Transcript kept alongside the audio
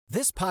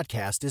This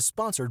podcast is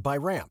sponsored by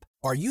Ramp.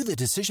 Are you the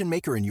decision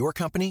maker in your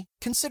company?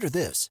 Consider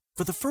this.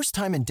 For the first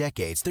time in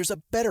decades, there's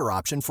a better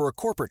option for a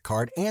corporate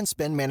card and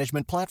spend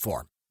management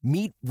platform.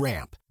 Meet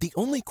Ramp, the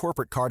only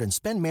corporate card and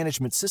spend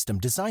management system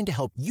designed to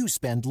help you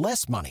spend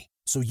less money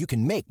so you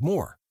can make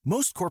more.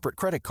 Most corporate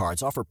credit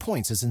cards offer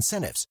points as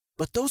incentives,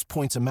 but those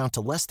points amount to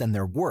less than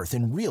their worth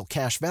in real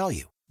cash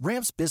value.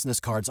 Ramp's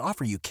business cards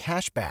offer you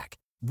cash back,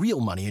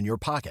 real money in your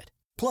pocket.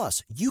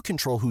 Plus, you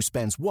control who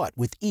spends what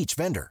with each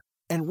vendor.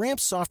 And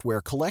Ramp's software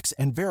collects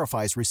and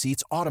verifies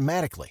receipts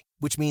automatically,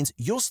 which means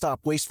you'll stop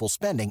wasteful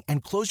spending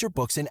and close your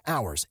books in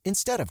hours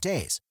instead of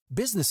days.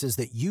 Businesses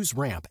that use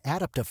Ramp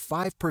add up to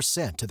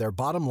 5% to their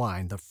bottom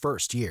line the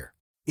first year.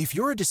 If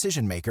you're a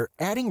decision maker,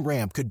 adding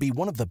Ramp could be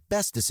one of the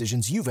best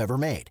decisions you've ever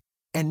made.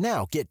 And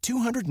now get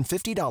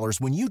 $250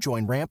 when you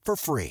join Ramp for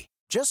free.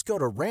 Just go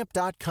to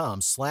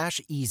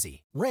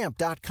ramp.com/easy.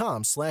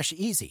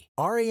 Ramp.com/easy.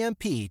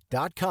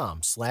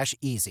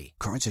 RAMP.com/easy.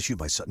 Cards issued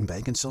by Sutton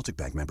Bank and Celtic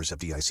Bank, members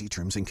FDIC.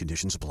 Terms and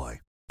conditions apply.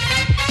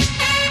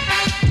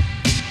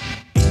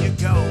 Here you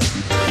go.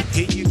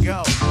 Here you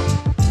go.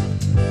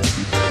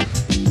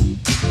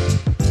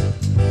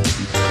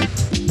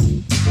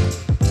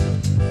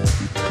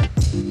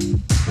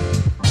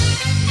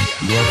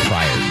 You're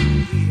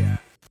fired. Yeah.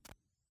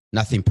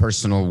 Nothing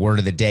personal. Word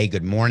of the day.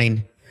 Good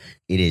morning.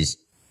 It is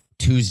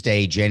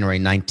Tuesday, January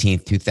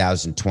 19th,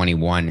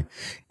 2021,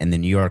 and the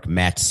New York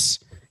Mets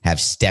have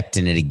stepped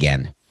in it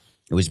again.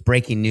 It was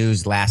breaking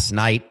news last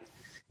night.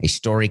 A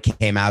story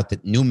came out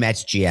that new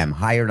Mets GM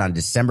hired on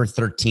December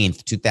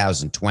 13th,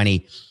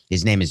 2020.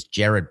 His name is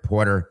Jared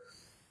Porter.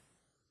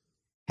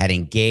 Had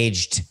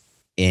engaged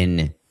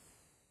in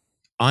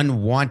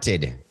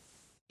unwanted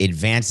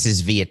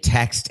advances via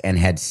text and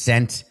had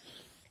sent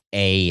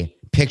a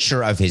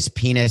picture of his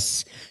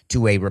penis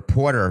to a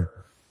reporter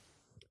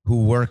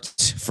who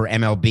worked for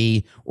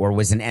MLB or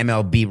was an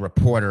MLB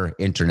reporter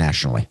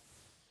internationally.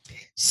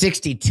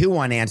 62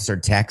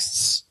 unanswered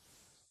texts,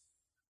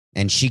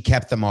 and she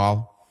kept them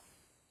all.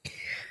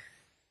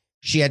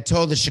 She had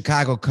told the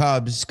Chicago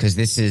Cubs, because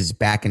this is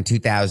back in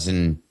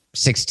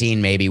 2016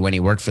 maybe when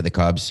he worked for the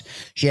Cubs,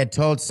 she had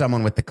told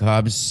someone with the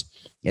Cubs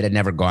it had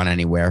never gone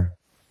anywhere.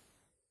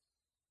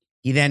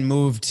 He then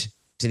moved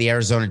to the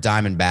Arizona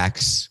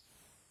Diamondbacks,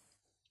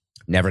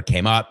 never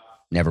came up,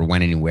 never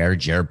went anywhere.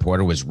 Jared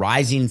Porter was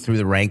rising through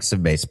the ranks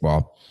of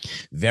baseball,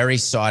 very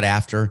sought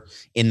after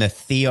in the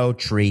Theo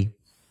tree.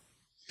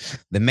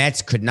 The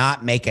Mets could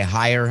not make a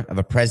hire of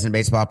a president of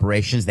baseball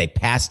operations. They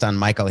passed on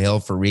Michael Hill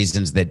for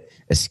reasons that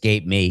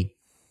escape me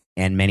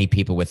and many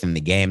people within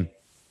the game.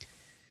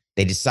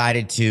 They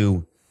decided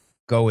to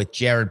go with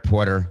Jared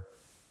Porter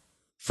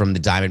from the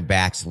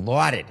Diamondbacks,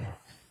 lauded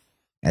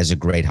as a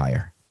great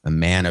hire, a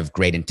man of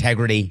great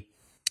integrity,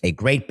 a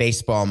great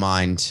baseball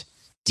mind,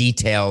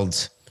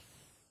 detailed,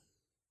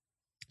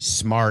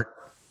 smart,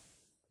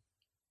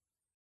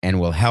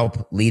 and will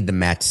help lead the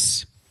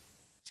Mets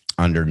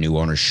under new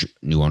owner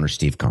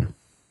Steve Cohen.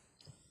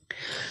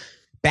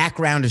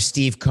 Background of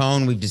Steve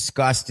Cohen we've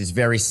discussed is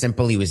very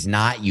simple. He was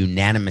not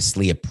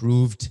unanimously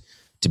approved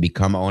to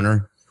become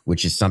owner,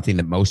 which is something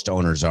that most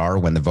owners are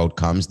when the vote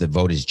comes. The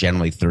vote is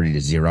generally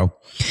 30-0.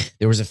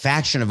 There was a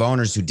faction of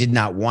owners who did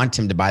not want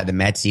him to buy the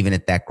Mets even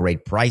at that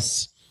great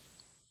price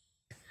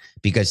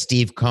because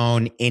Steve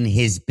Cohen, in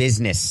his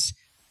business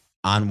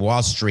on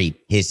Wall Street,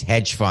 his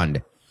hedge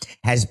fund,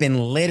 has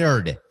been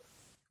littered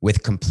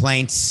with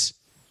complaints,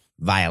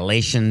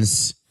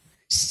 violations,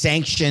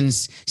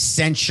 sanctions,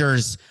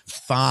 censures,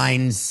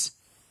 fines,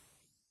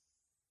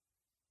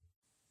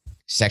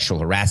 sexual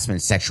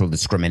harassment, sexual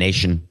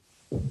discrimination.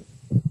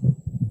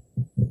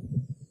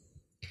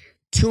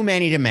 Too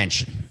many to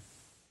mention.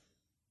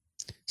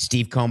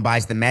 Steve Cohen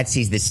buys the Mets.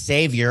 He's the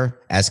savior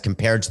as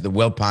compared to the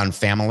Wilpon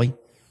family.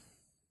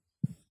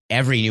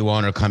 Every new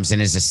owner comes in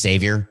as a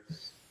savior,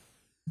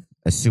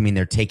 assuming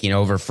they're taking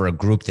over for a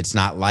group that's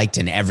not liked,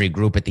 and every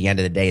group at the end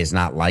of the day is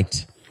not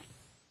liked.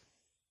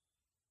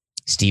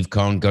 Steve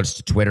Cohen goes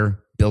to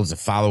Twitter, builds a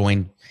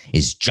following,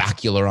 is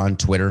jocular on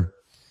Twitter,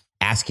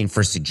 asking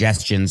for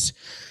suggestions,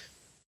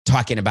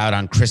 talking about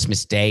on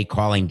Christmas Day,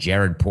 calling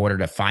Jared Porter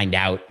to find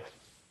out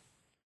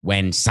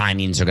when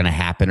signings are going to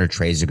happen or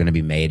trades are going to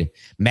be made.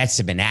 Mets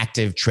have been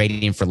active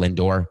trading for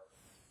Lindor,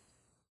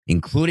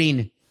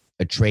 including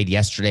a trade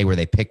yesterday where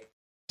they picked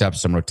up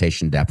some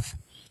rotation depth.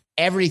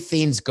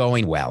 Everything's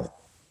going well.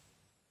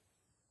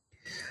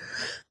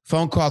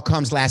 Phone call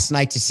comes last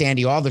night to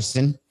Sandy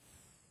Alderson,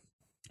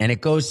 and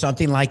it goes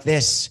something like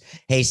this.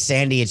 Hey,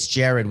 Sandy, it's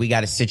Jared. We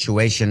got a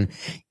situation.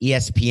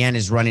 ESPN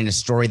is running a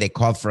story. They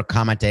called for a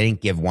comment. I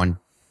didn't give one.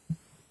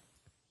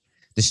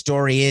 The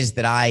story is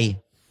that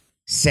I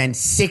sent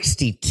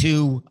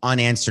 62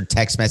 unanswered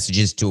text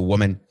messages to a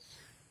woman.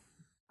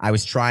 I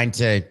was trying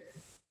to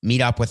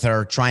meet up with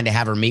her, trying to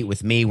have her meet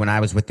with me when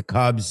I was with the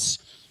Cubs.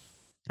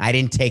 I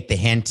didn't take the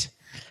hint.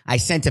 I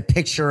sent a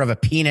picture of a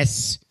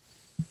penis.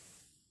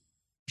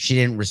 She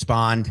didn't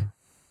respond.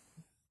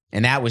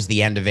 And that was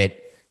the end of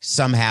it.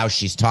 Somehow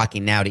she's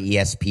talking now to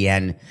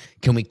ESPN.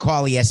 Can we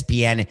call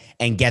ESPN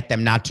and get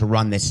them not to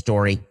run this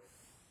story?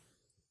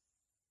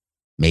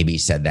 Maybe he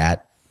said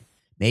that.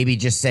 Maybe he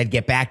just said,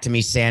 get back to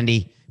me,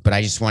 Sandy, but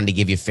I just wanted to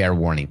give you fair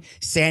warning.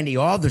 Sandy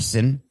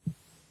Alderson,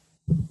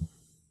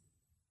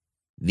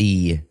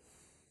 the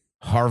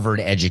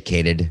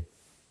Harvard-educated,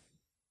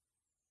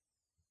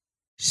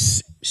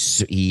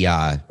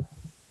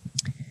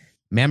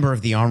 member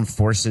of the armed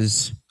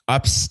forces,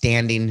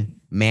 upstanding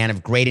man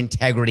of great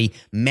integrity,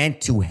 meant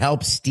to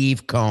help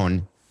Steve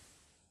Cohn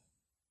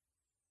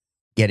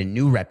get a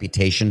new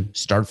reputation,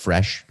 start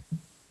fresh.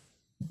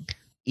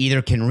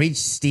 Either can reach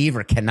Steve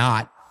or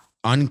cannot.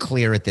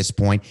 Unclear at this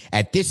point.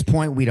 At this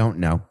point, we don't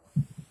know.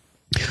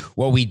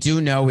 What we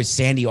do know is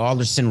Sandy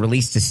Alderson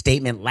released a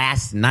statement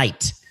last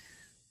night.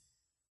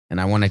 And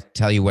I want to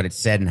tell you what it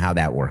said and how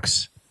that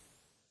works.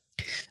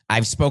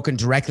 I've spoken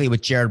directly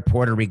with Jared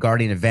Porter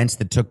regarding events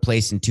that took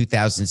place in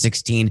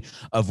 2016,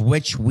 of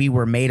which we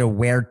were made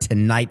aware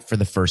tonight for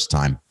the first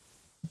time.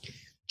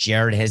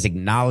 Jared has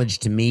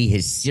acknowledged to me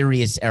his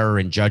serious error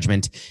in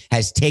judgment,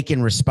 has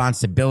taken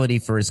responsibility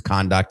for his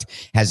conduct,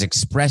 has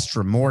expressed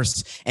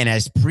remorse, and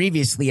has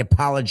previously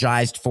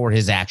apologized for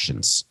his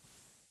actions.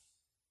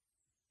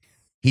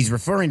 He's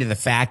referring to the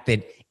fact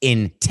that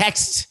in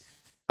text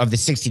of the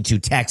 62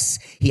 texts,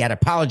 he had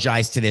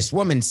apologized to this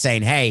woman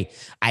saying, hey,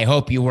 I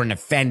hope you weren't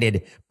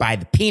offended by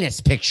the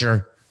penis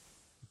picture.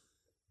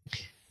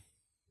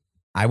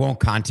 I won't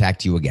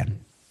contact you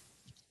again.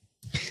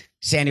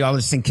 Sandy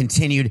Alderson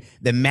continued,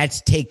 the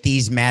Mets take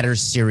these matters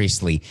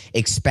seriously,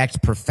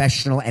 expect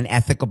professional and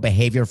ethical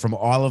behavior from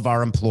all of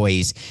our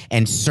employees,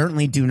 and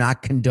certainly do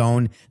not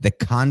condone the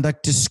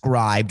conduct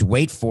described,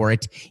 wait for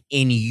it,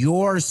 in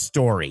your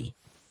story.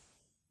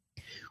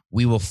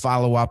 We will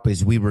follow up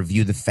as we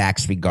review the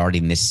facts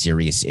regarding this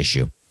serious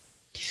issue.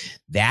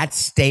 That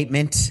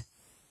statement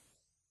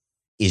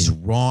is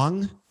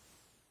wrong.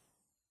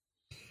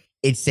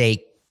 It's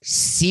a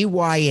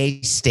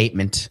CYA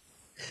statement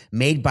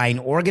made by an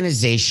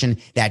organization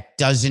that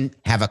doesn't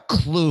have a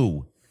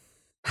clue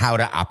how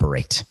to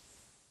operate.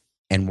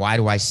 And why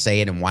do I say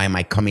it, and why am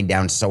I coming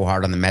down so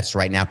hard on the Mets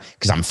right now?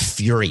 Because I'm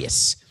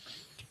furious.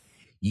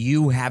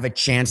 You have a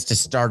chance to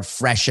start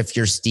fresh if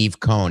you're Steve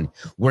Cohn.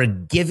 We're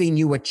giving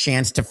you a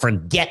chance to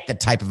forget the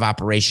type of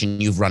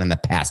operation you've run in the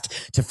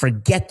past, to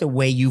forget the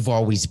way you've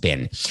always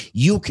been.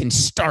 You can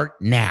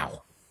start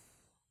now.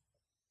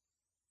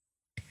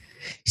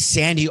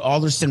 Sandy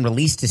Alderson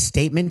released a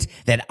statement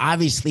that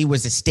obviously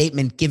was a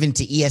statement given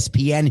to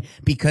ESPN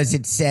because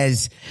it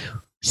says,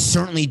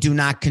 certainly do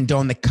not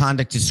condone the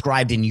conduct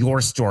described in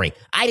your story.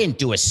 I didn't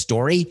do a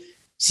story.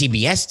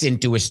 CBS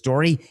didn't do a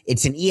story.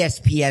 It's an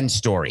ESPN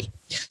story.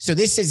 So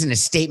this isn't a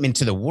statement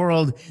to the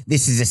world.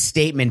 This is a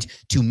statement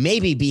to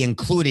maybe be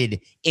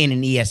included in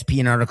an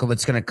ESPN article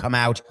that's going to come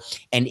out,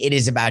 and it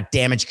is about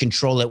damage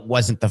control. It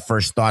wasn't the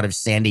first thought of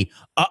Sandy.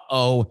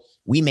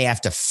 We may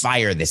have to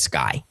fire this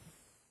guy.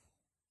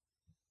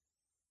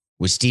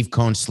 Was Steve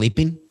Cohn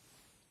sleeping?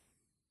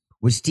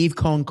 Was Steve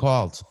Cohn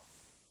called?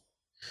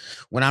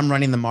 When I'm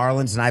running the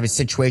Marlins and I have a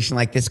situation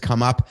like this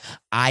come up,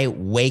 I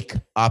wake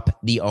up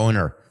the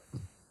owner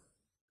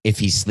if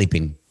he's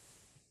sleeping.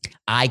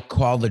 I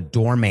call the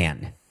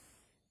doorman.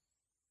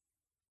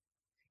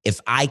 If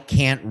I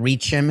can't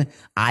reach him,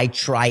 I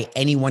try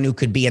anyone who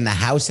could be in the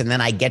house, and then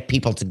I get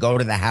people to go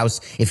to the house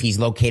if he's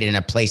located in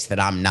a place that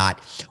I'm not,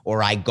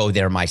 or I go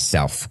there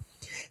myself.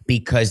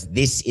 Because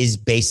this is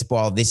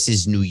baseball. This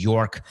is New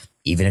York.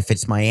 Even if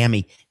it's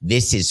Miami,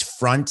 this is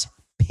front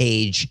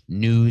page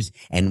news,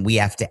 and we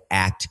have to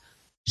act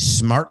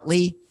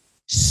smartly,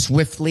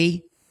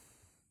 swiftly,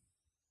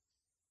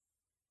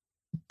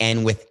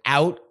 and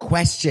without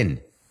question.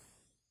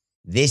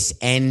 This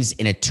ends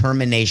in a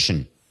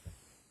termination.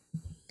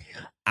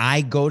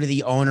 I go to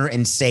the owner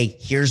and say,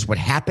 here's what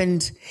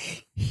happened.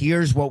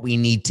 Here's what we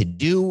need to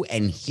do.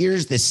 And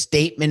here's the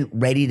statement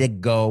ready to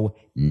go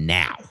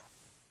now.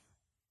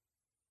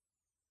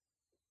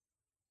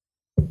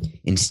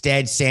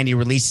 Instead, Sandy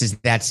releases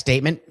that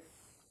statement.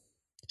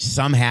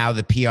 Somehow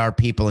the PR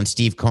people and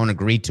Steve Cohn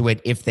agreed to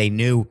it if they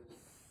knew.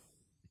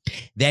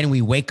 Then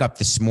we wake up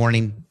this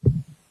morning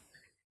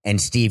and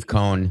Steve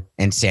Cohn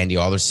and Sandy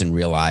Alderson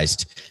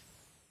realized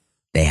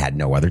they had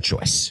no other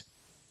choice.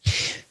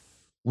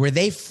 Were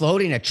they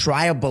floating a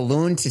trial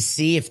balloon to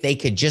see if they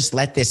could just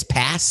let this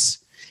pass?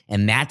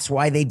 And that's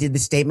why they did the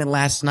statement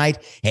last night.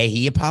 Hey,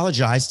 he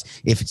apologized.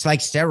 If it's like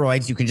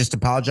steroids, you can just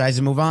apologize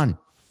and move on.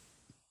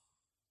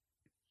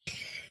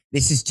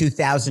 This is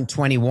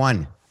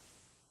 2021.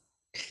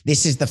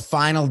 This is the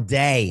final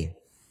day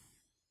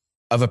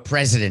of a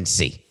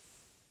presidency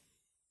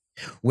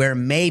where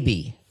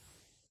maybe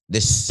the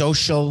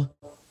social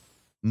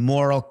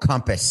moral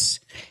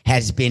compass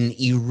has been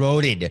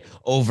eroded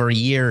over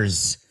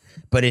years,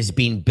 but is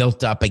being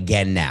built up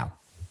again now.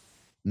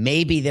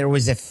 Maybe there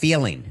was a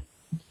feeling,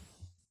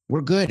 we're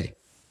good.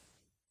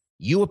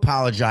 You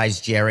apologize,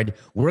 Jared.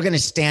 We're going to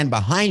stand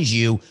behind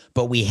you,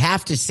 but we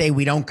have to say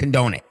we don't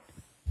condone it.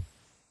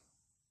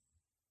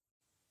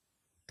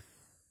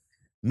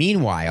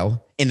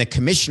 Meanwhile, in the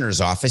commissioner's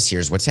office,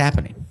 here's what's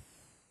happening.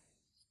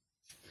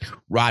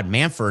 Rod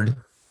Manfred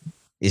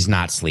is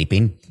not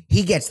sleeping.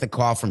 He gets the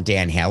call from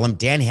Dan Hallam.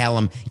 Dan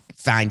Hallam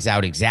finds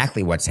out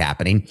exactly what's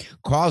happening,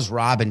 calls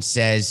Rob and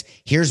says,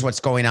 here's what's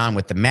going on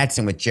with the Mets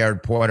and with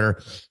Jared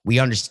Porter. We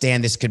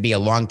understand this could be a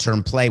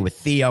long-term play with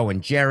Theo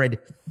and Jared.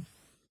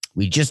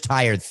 We just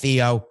hired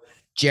Theo.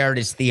 Jared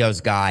is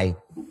Theo's guy.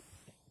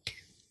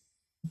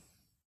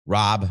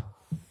 Rob,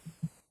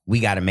 we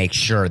got to make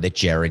sure that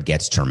Jared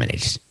gets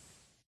terminated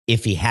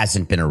if he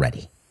hasn't been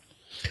already.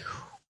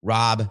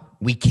 Rob,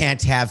 we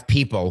can't have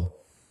people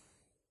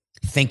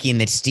thinking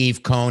that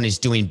Steve Cohen is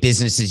doing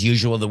business as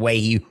usual the way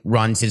he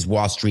runs his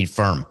Wall Street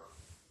firm.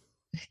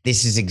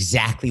 This is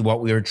exactly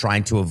what we were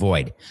trying to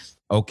avoid.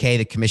 Okay,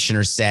 the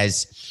commissioner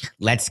says,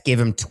 let's give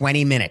him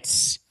 20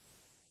 minutes.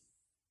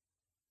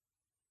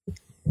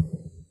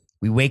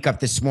 We wake up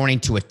this morning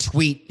to a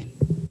tweet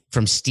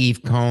from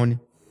Steve Cohen.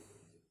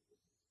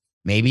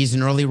 Maybe he's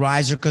an early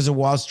riser because of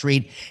Wall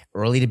Street.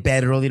 Early to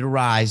bed, early to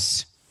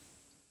rise.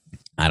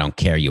 I don't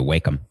care. You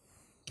wake him.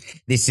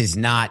 This is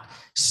not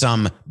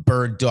some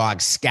bird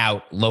dog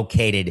scout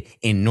located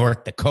in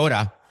North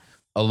Dakota,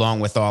 along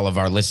with all of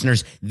our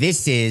listeners.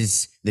 This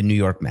is the New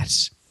York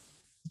Mets.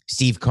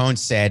 Steve Cohen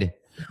said,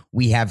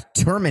 we have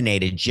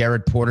terminated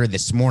Jared Porter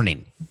this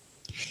morning.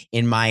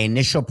 In my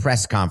initial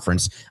press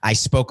conference, I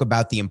spoke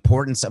about the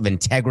importance of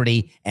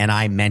integrity, and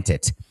I meant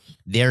it.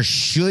 There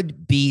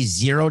should be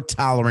zero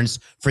tolerance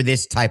for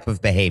this type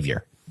of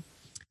behavior.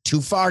 Too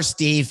far,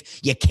 Steve.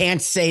 You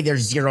can't say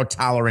there's zero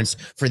tolerance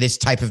for this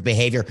type of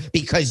behavior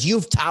because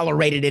you've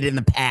tolerated it in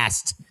the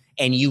past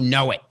and you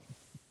know it.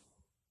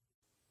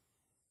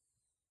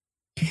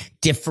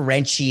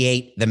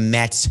 Differentiate the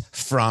Mets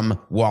from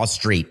Wall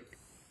Street.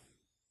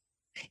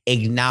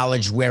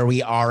 Acknowledge where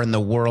we are in the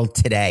world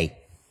today.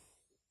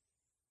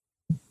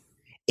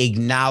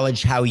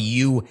 Acknowledge how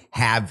you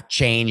have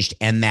changed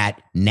and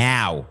that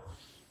now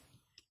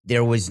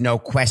there was no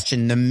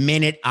question the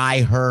minute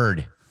I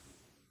heard,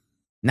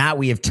 not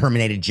we have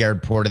terminated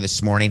Jared Porter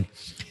this morning,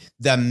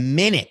 the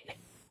minute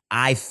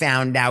I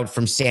found out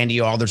from Sandy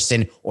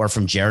Alderson or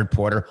from Jared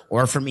Porter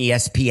or from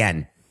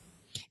ESPN,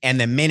 and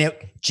the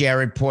minute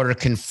Jared Porter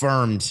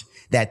confirmed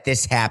that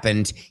this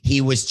happened, he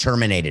was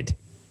terminated.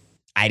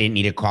 I didn't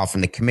need a call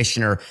from the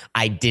commissioner.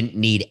 I didn't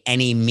need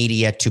any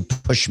media to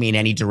push me in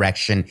any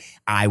direction.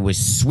 I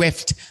was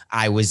swift.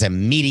 I was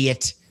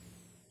immediate.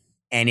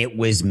 And it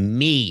was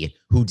me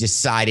who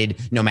decided,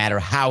 no matter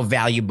how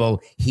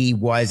valuable he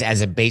was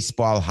as a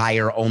baseball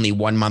hire only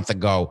 1 month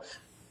ago,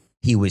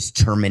 he was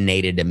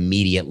terminated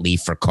immediately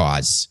for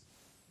cause.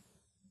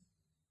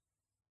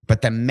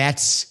 But the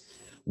Mets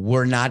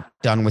were not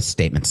done with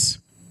statements.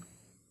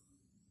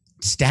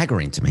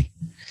 Staggering to me.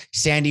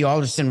 Sandy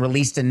Alderson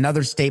released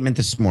another statement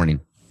this morning.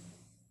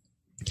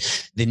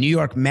 The New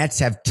York Mets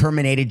have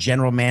terminated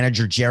general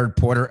manager Jared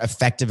Porter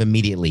effective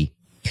immediately.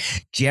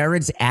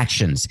 Jared's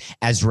actions,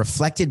 as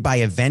reflected by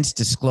events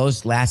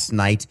disclosed last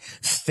night,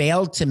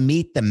 failed to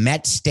meet the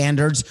Met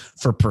standards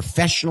for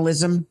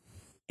professionalism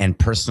and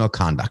personal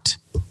conduct.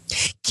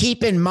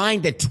 Keep in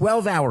mind that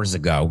 12 hours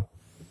ago,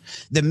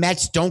 the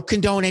Mets don't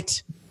condone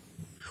it.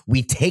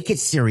 We take it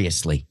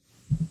seriously.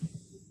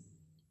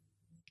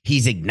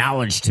 He's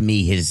acknowledged to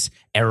me his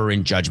error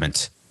in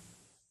judgment.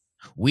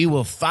 We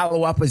will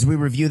follow up as we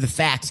review the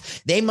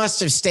facts. They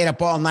must have stayed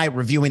up all night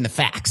reviewing the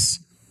facts.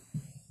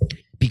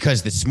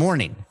 Because this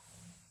morning,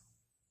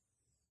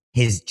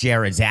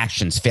 Jared's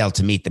actions failed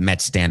to meet the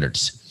Met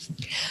standards.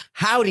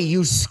 How do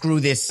you screw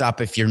this up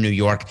if you're New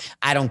York?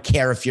 I don't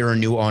care if you're a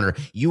new owner.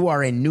 You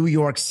are in New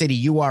York City.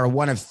 You are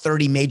one of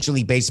 30 Major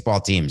League Baseball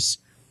teams.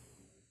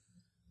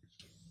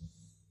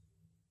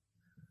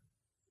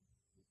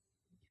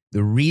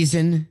 The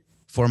reason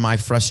for my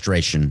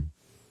frustration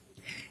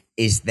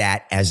is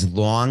that as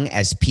long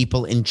as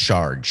people in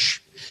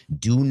charge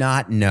do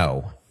not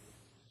know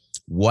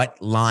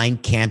what line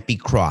can't be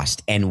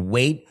crossed and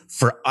wait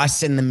for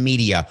us in the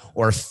media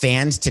or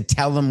fans to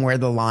tell them where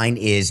the line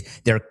is,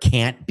 there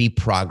can't be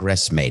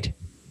progress made.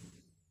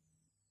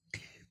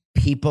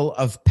 People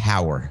of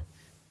power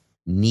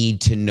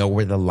need to know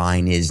where the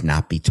line is,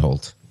 not be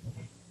told.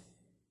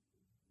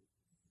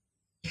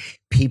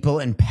 People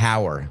in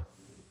power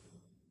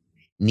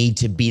need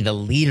to be the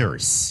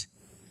leaders,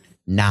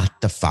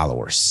 not the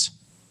followers.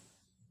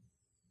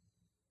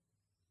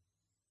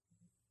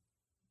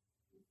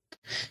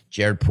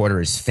 Jared Porter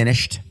is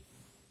finished.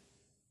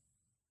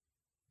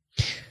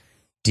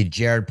 Did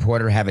Jared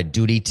Porter have a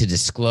duty to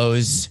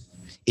disclose?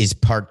 Is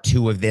part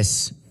 2 of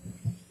this.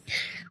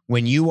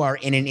 When you are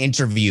in an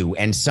interview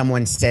and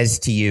someone says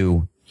to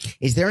you,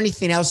 is there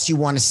anything else you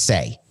want to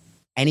say?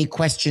 Any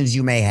questions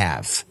you may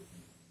have?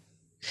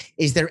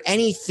 Is there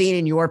anything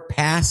in your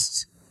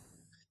past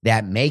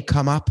that may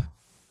come up?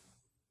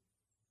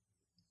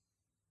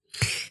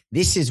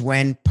 This is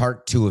when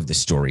part 2 of the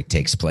story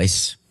takes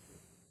place.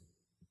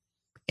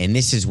 And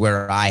this is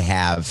where I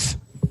have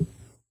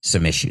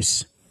some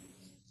issues.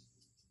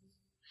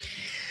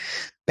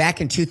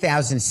 Back in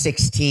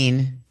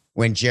 2016,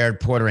 when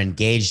Jared Porter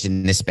engaged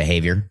in this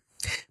behavior,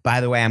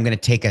 by the way, I'm going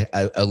to take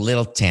a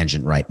little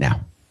tangent right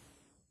now.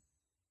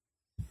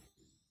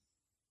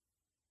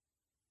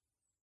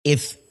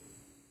 If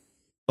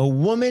a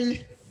woman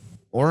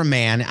or a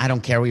man, I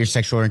don't care what your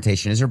sexual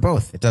orientation is, or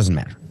both, it doesn't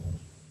matter.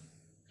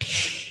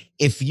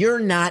 If you're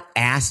not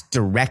asked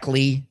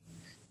directly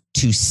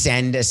to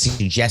send a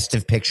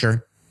suggestive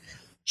picture,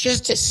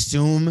 just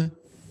assume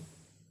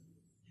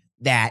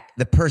that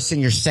the person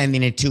you're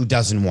sending it to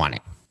doesn't want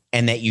it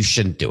and that you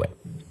shouldn't do it.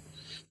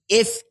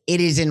 If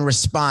it is in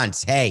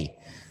response, hey,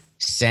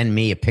 send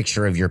me a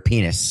picture of your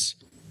penis,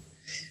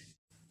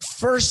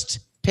 first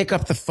pick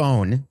up the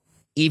phone,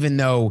 even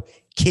though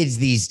kids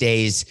these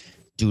days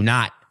do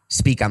not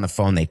speak on the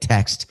phone, they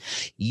text.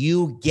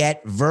 You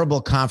get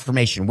verbal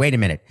confirmation. Wait a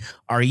minute.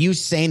 Are you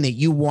saying that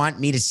you want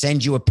me to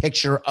send you a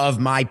picture of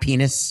my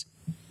penis?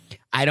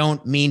 I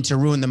don't mean to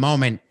ruin the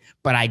moment,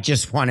 but I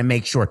just want to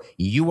make sure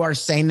you are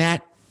saying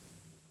that.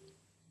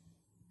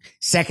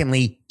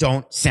 Secondly,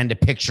 don't send a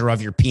picture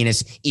of your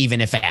penis, even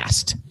if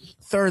asked.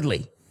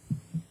 Thirdly,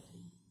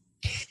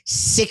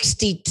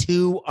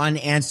 62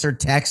 unanswered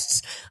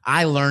texts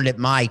I learned at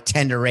my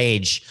tender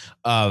age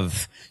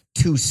of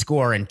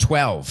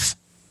 12.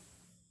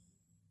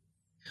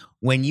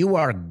 When you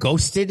are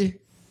ghosted,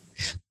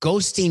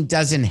 ghosting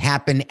doesn't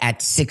happen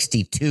at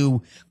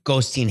 62.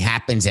 Ghosting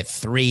happens at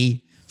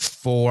 3,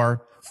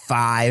 4,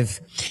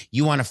 5.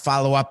 You want to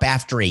follow up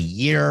after a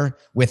year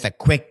with a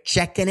quick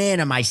checking in.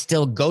 Am I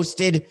still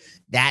ghosted?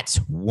 That's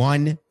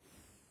 1.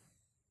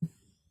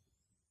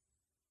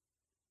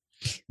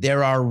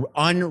 There are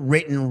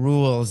unwritten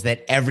rules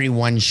that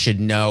everyone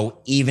should know,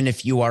 even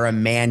if you are a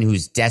man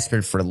who's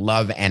desperate for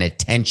love and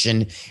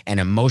attention and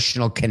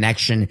emotional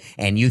connection,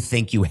 and you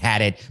think you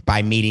had it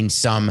by meeting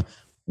some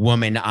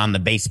woman on the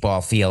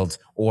baseball field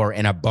or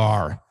in a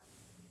bar.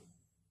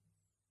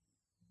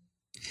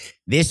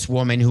 This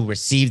woman who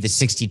received the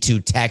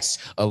 62 texts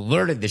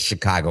alerted the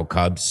Chicago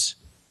Cubs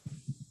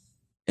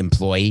an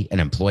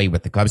employee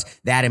with the Cubs.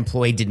 That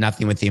employee did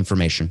nothing with the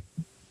information.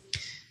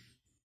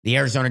 The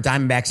Arizona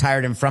Diamondbacks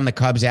hired him from the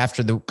Cubs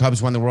after the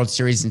Cubs won the World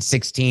Series in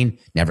 2016.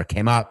 Never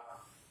came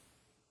up.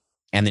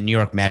 And the New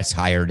York Mets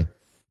hired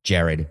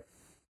Jared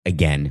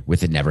again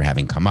with it never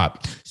having come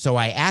up. So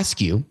I ask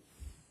you,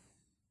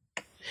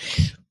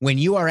 when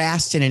you are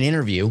asked in an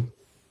interview,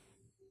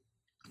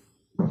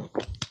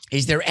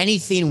 is there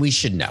anything we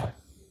should know?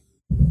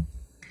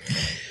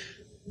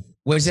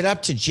 Was it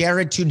up to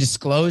Jared to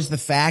disclose the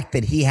fact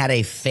that he had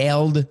a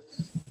failed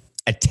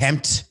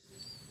attempt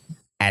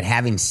at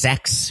having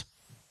sex?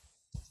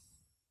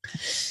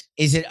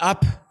 Is it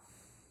up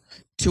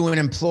to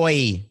an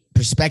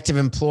prospective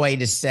employee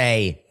to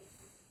say,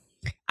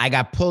 I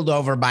got pulled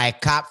over by a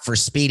cop for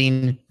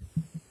speeding.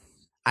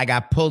 I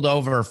got pulled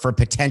over for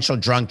potential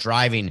drunk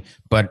driving,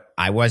 but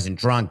I wasn't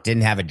drunk,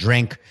 didn't have a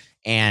drink,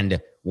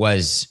 and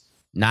was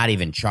not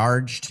even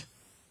charged.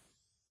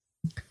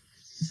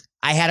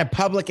 I had a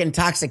public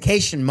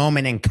intoxication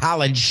moment in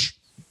college,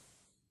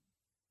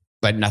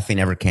 but nothing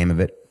ever came of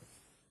it.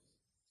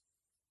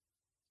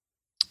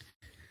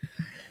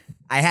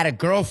 I had a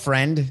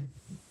girlfriend,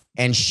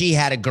 and she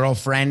had a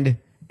girlfriend,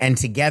 and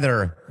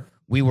together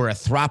we were a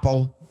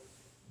throuple.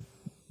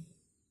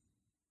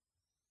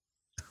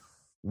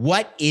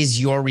 What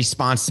is your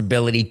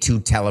responsibility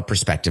to tell a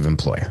prospective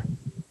employer?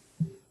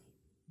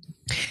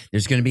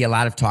 There's going to be a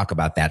lot of talk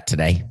about that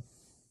today.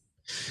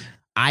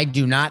 I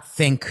do not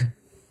think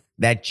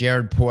that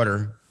Jared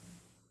Porter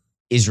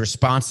is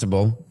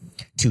responsible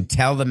to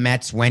tell the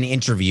Mets when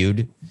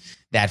interviewed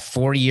that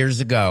 4 years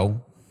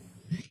ago,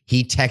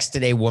 he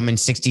texted a woman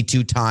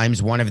 62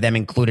 times. One of them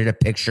included a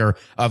picture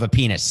of a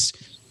penis.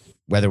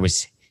 Whether it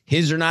was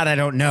his or not, I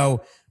don't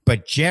know.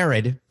 But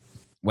Jared,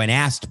 when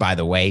asked, by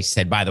the way,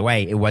 said, by the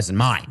way, it wasn't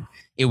mine.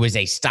 It was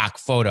a stock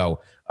photo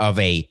of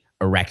a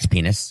erect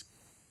penis.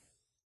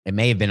 It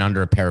may have been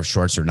under a pair of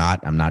shorts or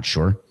not. I'm not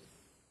sure.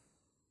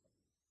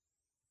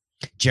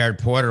 Jared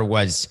Porter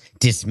was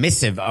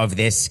dismissive of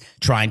this,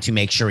 trying to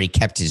make sure he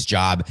kept his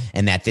job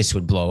and that this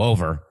would blow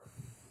over.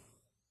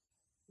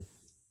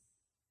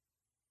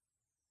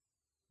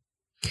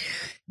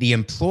 The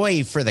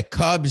employee for the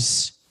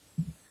Cubs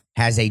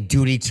has a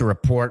duty to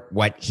report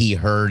what he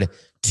heard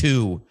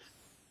to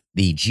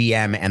the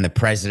GM and the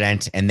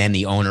president and then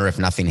the owner if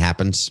nothing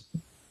happens.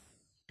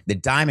 The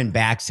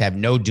Diamondbacks have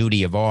no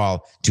duty of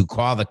all to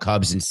call the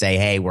Cubs and say,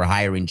 hey, we're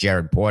hiring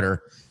Jared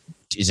Porter.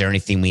 Is there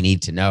anything we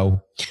need to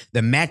know?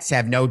 The Mets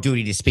have no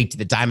duty to speak to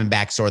the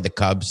Diamondbacks or the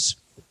Cubs.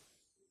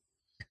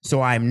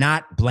 So I'm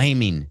not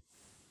blaming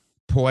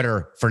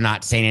Porter for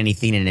not saying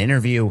anything in an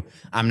interview.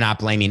 I'm not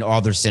blaming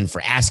Alderson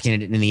for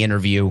asking it in the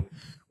interview,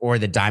 or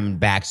the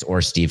Diamondbacks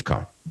or Steve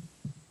Cohen.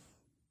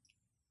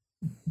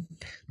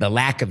 The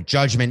lack of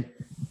judgment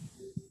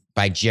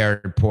by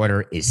Jared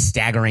Porter is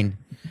staggering.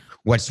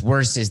 What's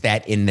worse is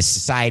that in the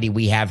society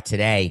we have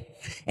today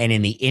and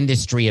in the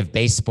industry of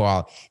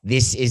baseball,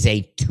 this is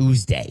a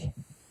Tuesday.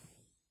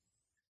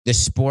 The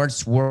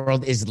sports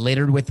world is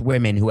littered with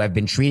women who have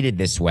been treated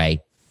this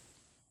way,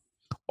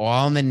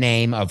 all in the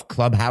name of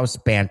clubhouse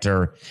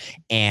banter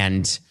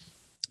and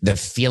the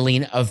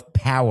feeling of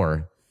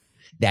power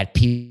that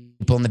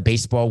people in the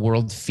baseball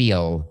world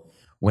feel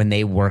when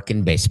they work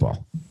in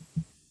baseball.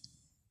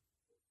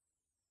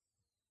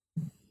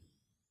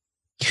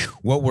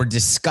 What we're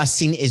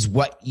discussing is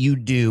what you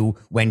do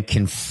when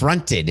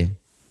confronted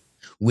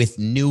with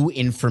new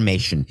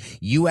information.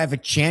 You have a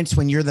chance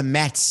when you're the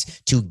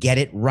Mets to get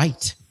it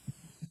right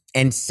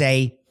and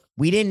say,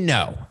 we didn't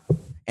know.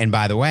 And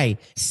by the way,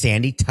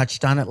 Sandy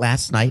touched on it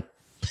last night,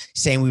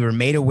 saying we were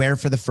made aware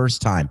for the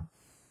first time.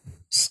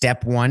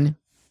 Step one,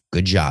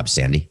 good job,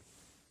 Sandy.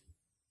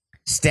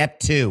 Step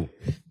two,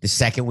 the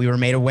second we were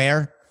made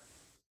aware,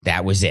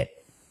 that was it.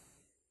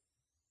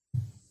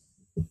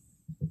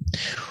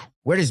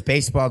 Where does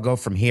baseball go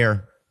from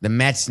here? The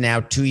Mets now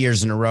 2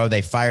 years in a row,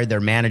 they fired their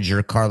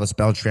manager, Carlos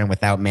Beltran,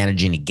 without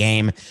managing a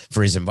game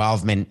for his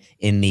involvement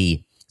in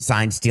the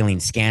sign stealing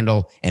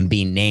scandal and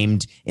being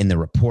named in the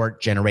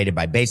report generated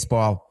by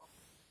baseball.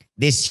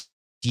 This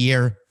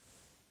year,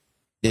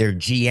 their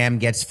GM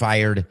gets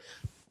fired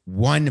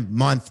 1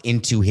 month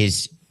into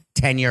his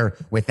tenure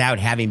without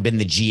having been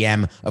the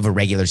GM of a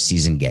regular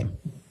season game.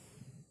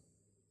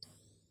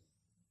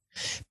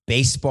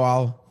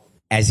 Baseball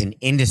as an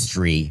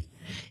industry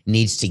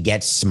needs to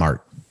get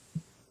smart.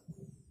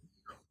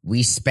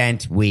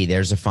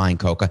 There's a fine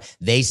Coca.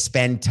 They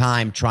spend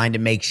time trying to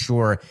make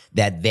sure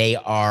that they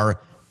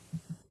are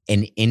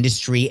an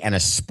industry and a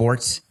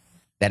sport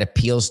that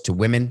appeals to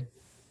women.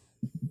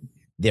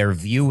 Their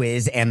view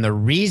is, and the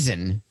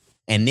reason,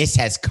 and this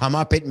has come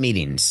up at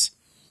meetings,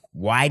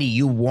 why do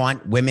you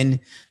want women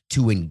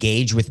to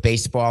engage with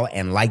baseball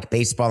and like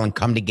baseball and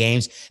come to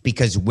games?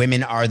 Because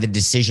women are the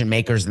decision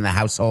makers in the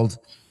household.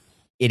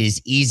 It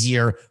is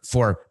easier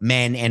for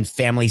men and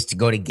families to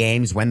go to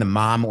games when the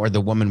mom or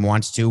the woman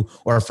wants to,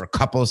 or for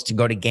couples to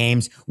go to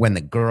games when the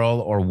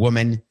girl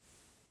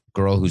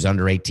who's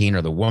under 18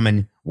 or the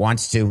woman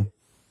wants to.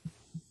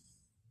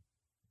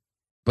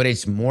 But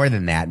it's more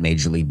than that,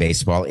 Major League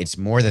Baseball. It's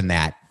more than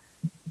that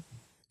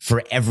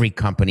for every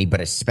company, but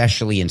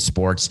especially in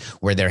sports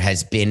where there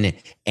has been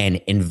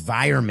an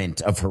environment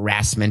of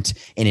harassment,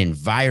 an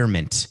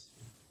environment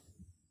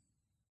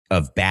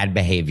of bad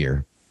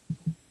behavior.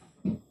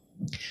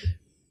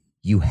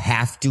 You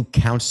have to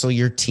counsel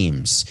your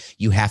teams.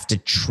 You have to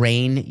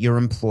train your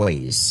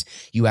employees.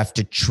 You have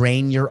to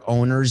train your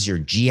owners, your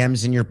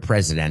GMs, and your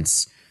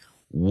presidents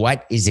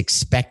what is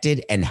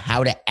expected and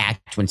how to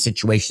act when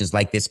situations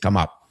like this come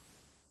up.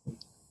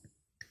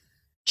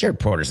 Jared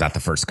Porter's not the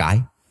first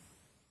guy.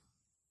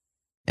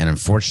 And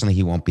unfortunately,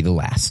 he won't be the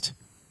last.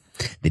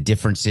 The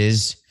difference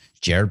is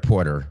Jared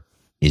Porter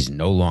is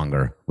no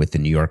longer with the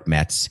New York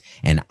Mets,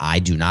 and I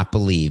do not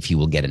believe he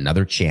will get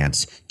another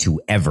chance to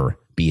ever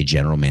be a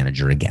general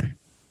manager again.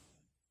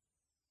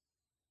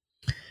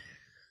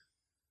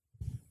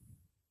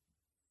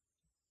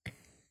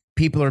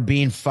 People are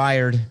being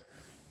fired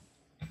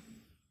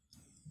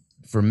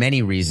for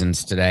many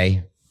reasons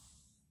today.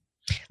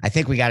 I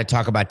think we got to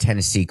talk about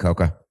Tennessee,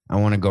 Coca. I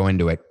want to go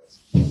into it.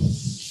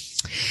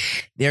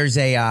 There's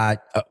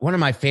one of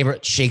my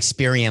favorite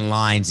Shakespearean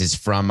lines is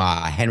from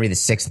Henry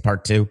VI,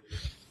 Part 2.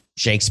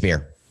 Shakespeare.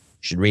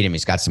 You should read him.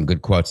 He's got some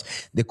good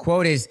quotes. The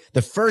quote is,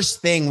 the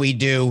first thing we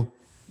do,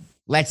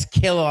 let's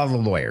kill all the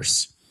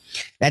lawyers.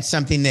 That's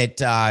something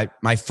that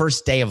my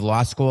first day of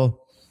law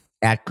school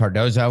at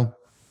Cardozo,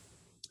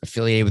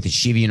 affiliated with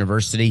Yeshiva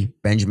University,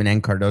 Benjamin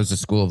N. Cardozo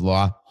School of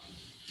Law.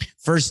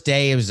 First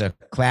day, it was a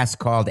class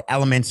called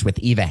Elements with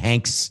Eva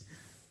Hanks.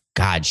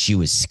 God, she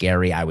was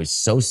scary. I was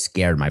so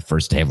scared my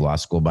first day of law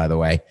school, by the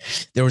way.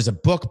 There was a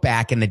book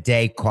back in the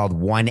day called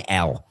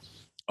 1L.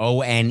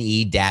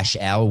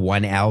 O-N-E-L,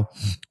 1L.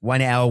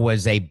 1L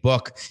was a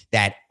book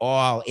that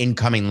all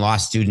incoming law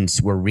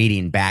students were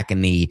reading back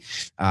in in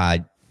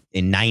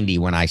 90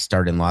 when I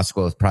started in law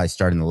school. It was probably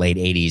started in the late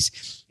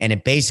 80s. And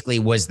it basically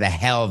was the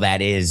hell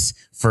that is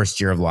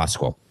first year of law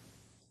school.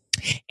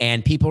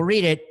 And people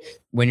read it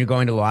when you're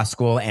going to law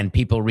school, and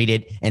people read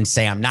it and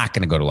say, I'm not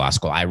going to go to law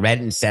school. I read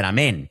it and said, I'm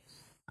in.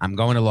 I'm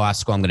going to law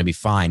school. I'm going to be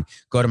fine.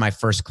 Go to my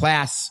first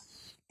class,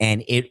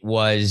 and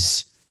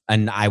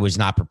I was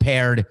not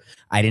prepared.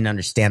 I didn't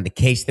understand the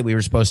case that we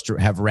were supposed to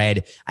have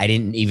read. I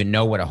didn't even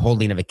know what a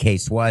holding of a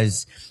case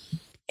was.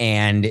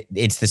 And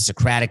it's the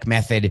Socratic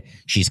method.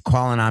 She's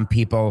calling on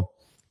people.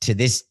 To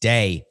this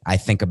day, I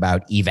think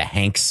about Eva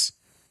Hanks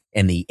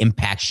and the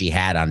impact she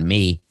had on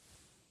me.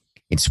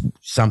 It's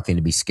something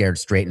to be scared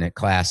straight in a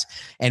class.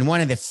 And one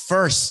of the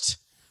first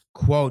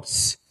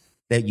quotes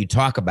that you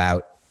talk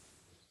about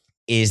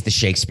is the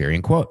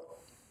Shakespearean quote.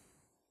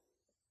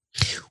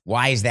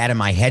 Why is that in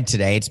my head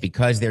today? It's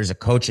because there's a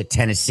coach at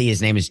Tennessee.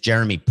 His name is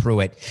Jeremy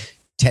Pruitt.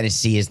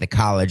 Tennessee is the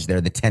college. They're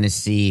the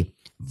Tennessee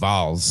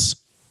Vols.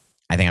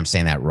 I think I'm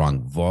saying that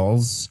wrong.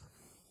 Vols.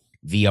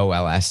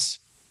 V-O-L-S.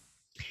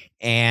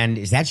 And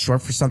is that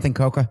short for something,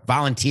 Coca?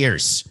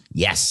 Volunteers.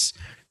 Yes.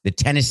 The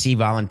Tennessee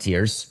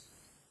Volunteers.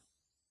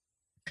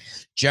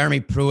 Jeremy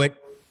Pruitt,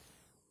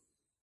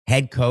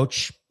 head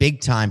coach,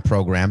 big-time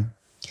program,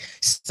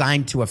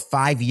 signed to a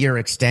 5-year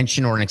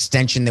extension, or an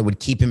extension that would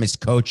keep him as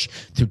coach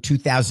through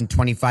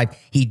 2025.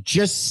 He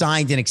just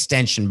signed an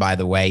extension, by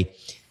the way,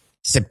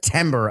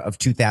 September of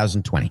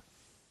 2020.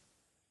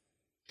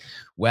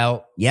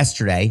 Well,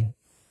 yesterday,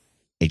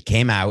 it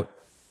came out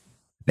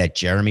that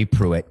Jeremy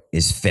Pruitt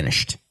is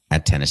finished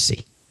at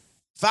Tennessee.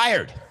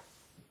 Fired.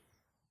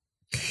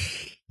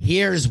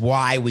 Here's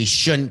why we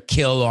shouldn't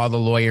kill all the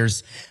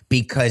lawyers,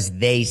 because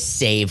they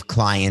save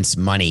clients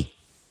money.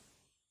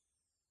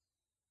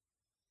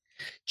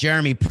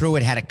 Jeremy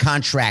Pruitt had a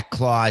contract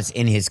clause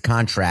in his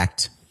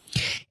contract.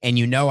 And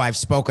you know I've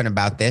spoken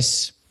about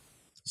this,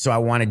 so I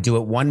want to do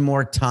it one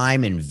more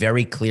time in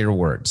very clear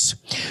words.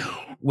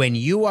 When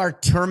you are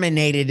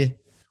terminated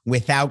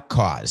without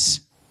cause,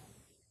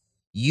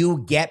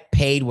 you get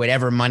paid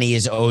whatever money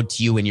is owed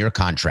to you in your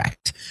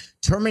contract.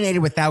 Terminated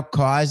without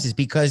cause is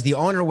because the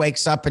owner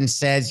wakes up and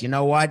says, you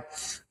know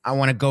what? I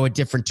want to go a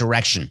different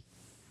direction.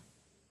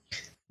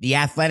 The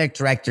athletic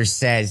director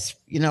says,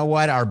 you know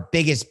what? Our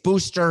biggest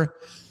booster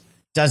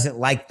doesn't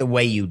like the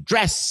way you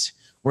dress.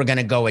 We're going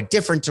to go a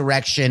different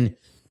direction,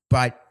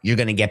 but you're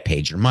going to get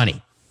paid your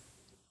money.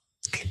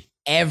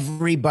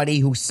 Everybody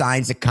who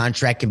signs a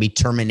contract can be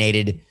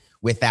terminated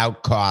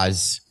without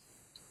cause,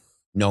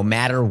 no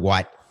matter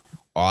what.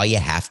 All you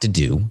have to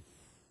do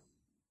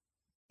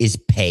is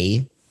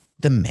pay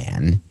the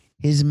man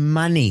his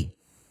money.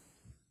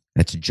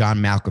 That's a John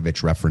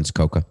Malkovich reference,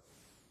 Coca.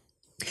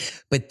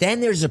 But then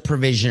there's a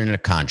provision in a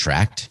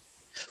contract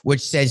which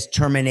says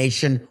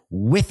termination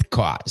with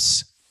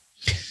cause.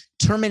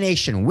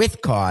 Termination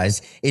with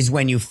cause is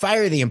when you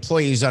fire the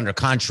employee who's under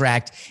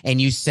contract and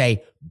you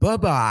say,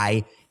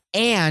 bye-bye,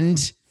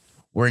 and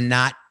we're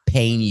not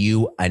paying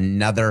you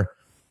another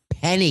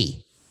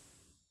penny.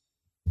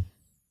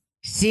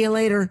 See you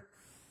later.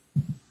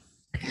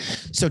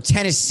 So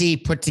Tennessee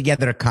put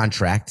together a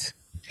contract,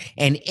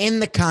 and in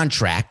the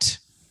contract,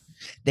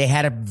 they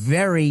had a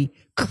very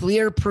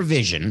clear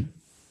provision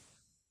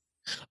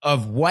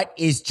of what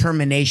is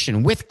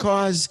termination with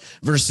cause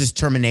versus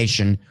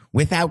termination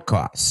without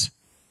cause.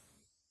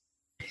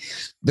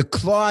 The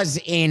clause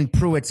in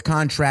Pruitt's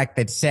contract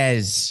that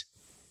says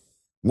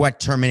what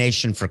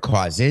termination for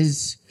cause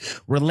is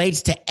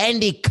relates to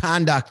any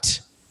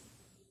conduct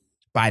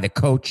by the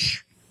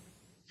coach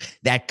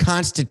that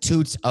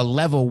constitutes a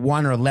level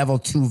 1 or level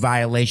 2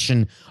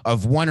 violation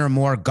of one or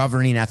more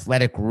governing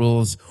athletic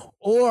rules,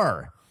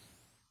 or,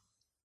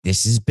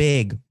 this is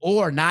big,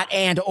 or, not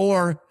and,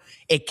 or,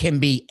 it can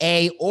be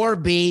A or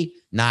B,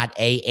 not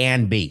A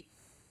and B.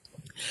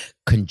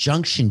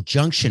 Conjunction,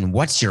 junction,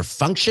 what's your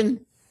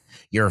function?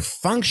 Your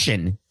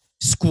function,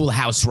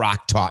 Schoolhouse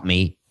Rock taught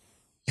me,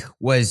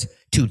 was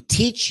to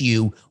teach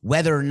you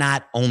whether or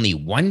not only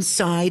one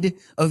side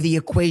of the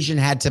equation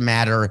had to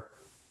matter,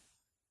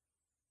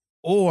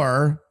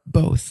 or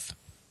both.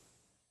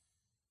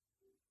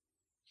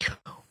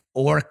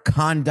 Or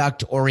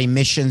conduct or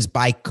emissions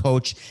by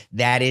coach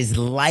that is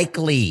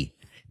likely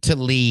to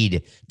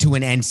lead to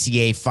an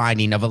NCAA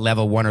finding of a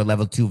level 1 or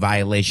level 2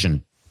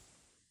 violation.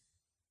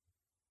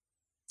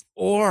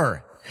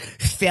 Or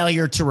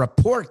failure to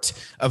report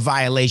a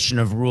violation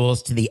of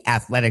rules to the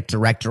athletic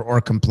director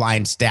or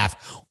compliance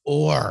staff.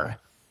 Or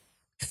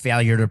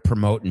failure to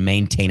promote and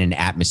maintain an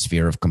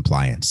atmosphere of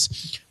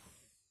compliance.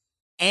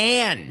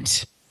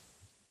 And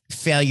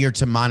failure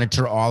to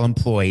monitor all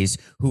employees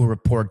who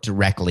report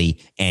directly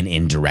and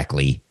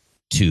indirectly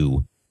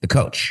to the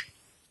coach.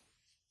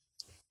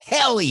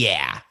 Hell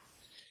yeah.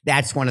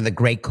 That's one of the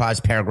great cause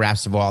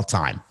paragraphs of all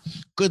time.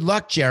 Good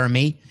luck,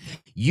 Jeremy.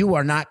 You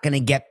are not going to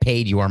get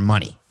paid your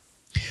money.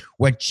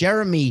 What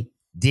Jeremy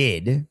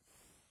did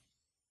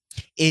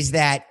is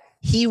that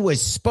he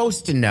was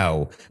supposed to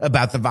know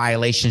about the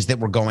violations that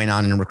were going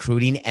on in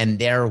recruiting, and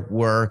there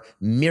were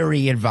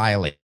myriad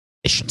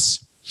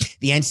violations.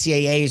 The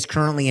NCAA is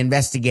currently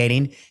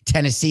investigating.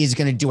 Tennessee is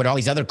going to do what all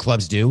these other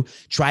clubs do,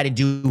 try to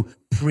do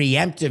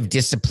preemptive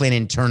discipline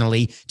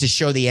internally to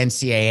show the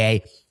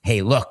NCAA,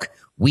 hey, look,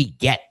 we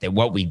get that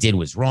what we did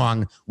was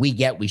wrong. We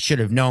get we should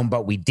have known,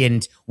 but we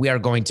didn't. We are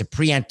going to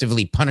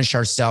preemptively punish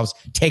ourselves,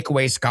 take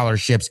away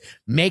scholarships,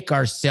 make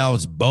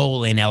ourselves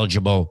bowl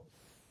ineligible.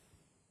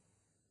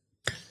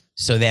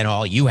 So then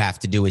all you have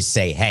to do is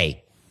say,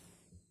 hey,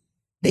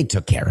 they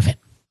took care of it.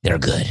 They're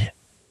good.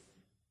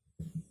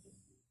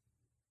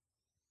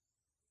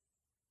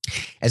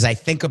 As I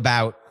think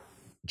about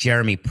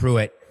Jeremy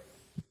Pruitt,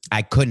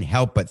 I couldn't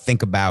help but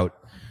think about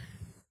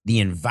the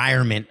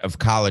environment of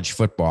college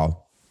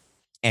football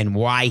and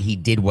why he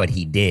did what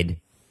he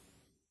did.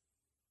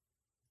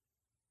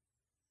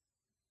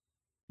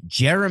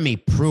 Jeremy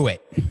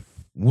Pruitt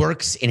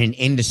works in an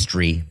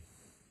industry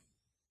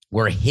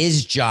where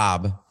his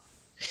job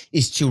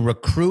is to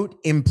recruit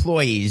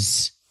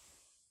employees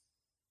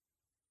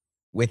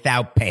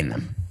without paying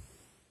them.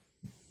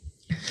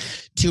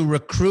 To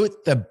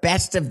recruit the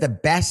best of the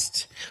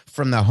best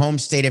from the home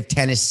state of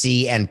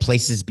Tennessee and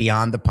places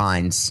beyond the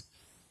Pines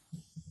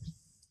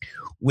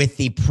with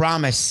the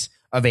promise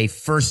of a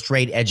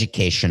first-rate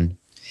education,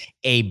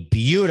 a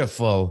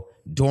beautiful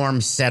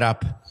dorm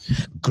setup,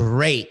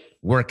 great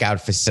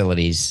workout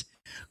facilities,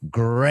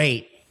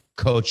 great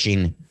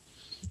coaching,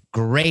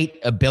 great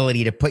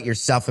ability to put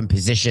yourself in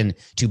position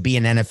to be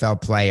an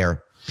NFL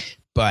player,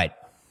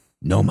 but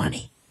no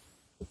money.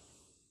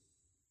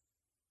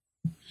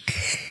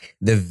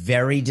 The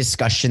very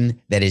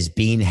discussion that is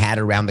being had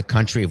around the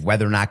country of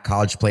whether or not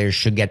college players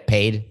should get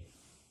paid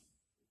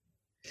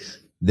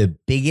The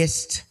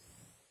biggest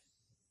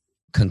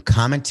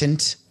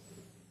concomitant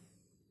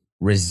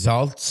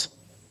result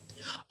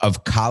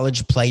of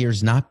college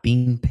players not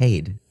being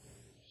paid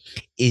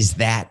is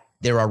that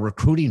there are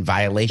recruiting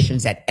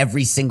violations at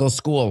every single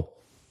school.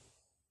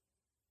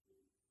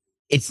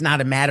 It's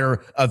not a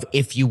matter of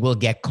if you will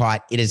get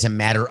caught. It is a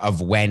matter of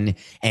when.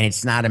 And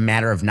it's not a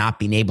matter of not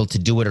being able to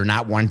do it or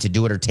not wanting to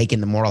do it or taking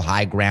the moral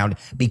high ground,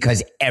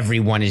 because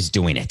everyone is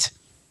doing it.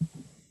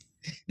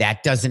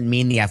 That doesn't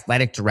mean the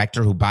athletic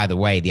director, who, by the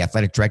way, the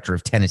athletic director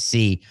of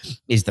Tennessee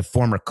is the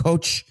former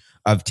coach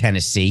of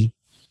Tennessee.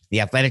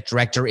 The athletic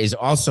director is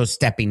also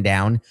stepping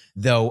down,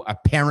 though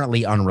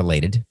apparently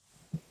unrelated.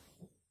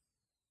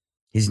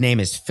 His name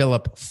is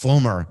Philip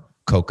Fulmer,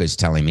 Coca's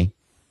telling me.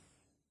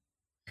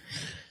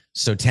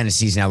 So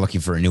Tennessee's now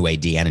looking for a new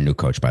AD and a new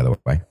coach, by the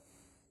way.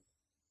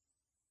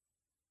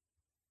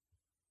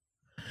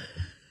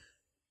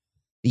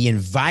 The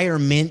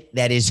environment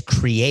that is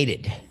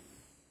created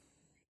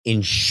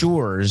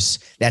ensures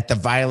that the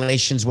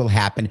violations will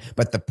happen,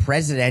 but the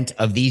president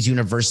of these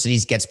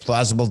universities gets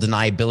plausible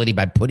deniability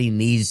by putting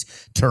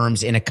these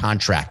terms in a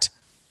contract,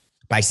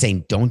 by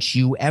saying, don't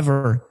you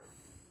ever.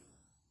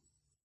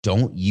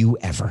 Do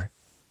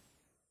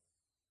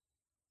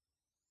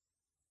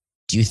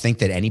you think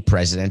that any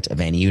president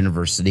of any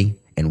university,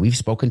 and we've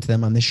spoken to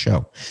them on this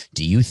show,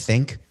 do you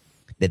think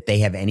that they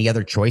have any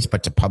other choice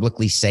but to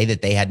publicly say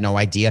that they had no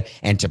idea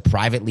and to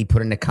privately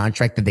put in a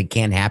contract that they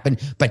can't happen?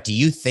 But do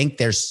you think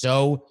they're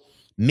so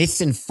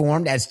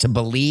misinformed as to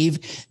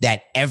believe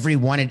that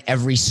everyone at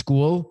every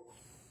school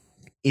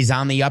is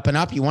on the up and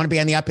up? You want to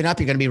be on the up and up,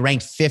 you're going to be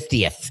ranked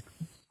 50th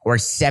or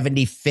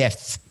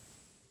 75th.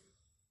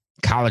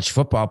 College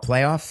football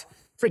playoff?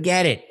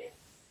 Forget it.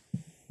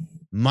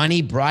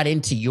 Money brought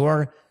into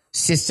your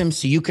system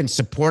so you can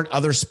support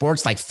other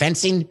sports like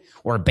fencing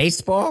or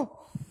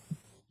baseball?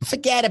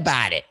 Forget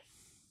about it.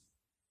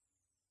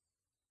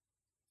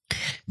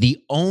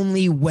 The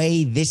only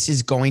way this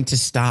is going to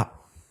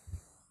stop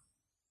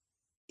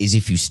is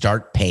if you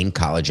start paying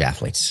college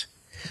athletes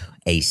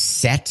a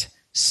set,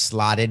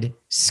 slotted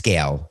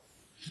scale.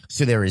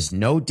 So there is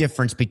no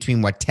difference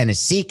between what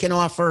Tennessee can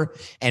offer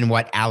and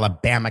what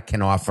Alabama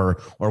can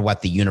offer or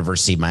what the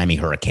University of Miami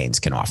Hurricanes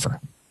can offer.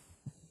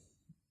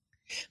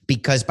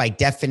 Because by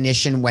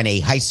definition, when a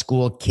high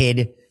school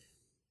kid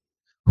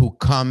who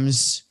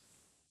comes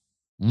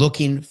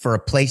looking for a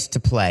place to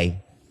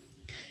play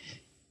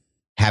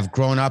have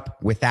grown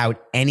up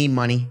without any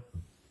money,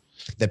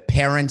 the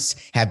parents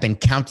have been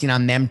counting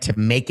on them to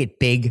make it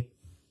big,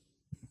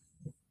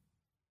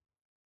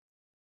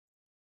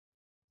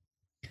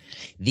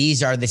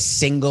 these are the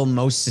single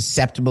most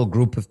susceptible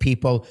group of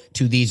people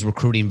to these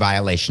recruiting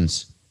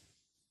violations.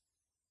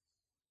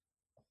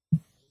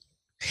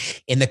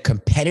 In the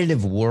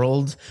competitive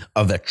world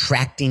of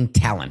attracting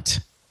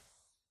talent,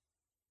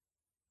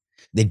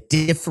 the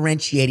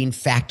differentiating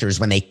factors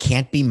when they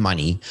can't be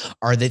money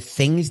are the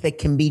things that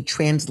can be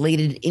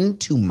translated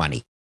into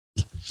money.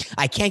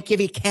 I can't give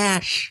you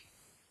cash,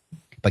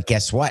 but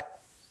guess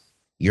what?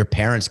 Your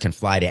parents can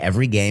fly to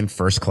every game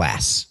first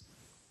class.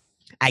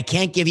 I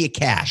can't give you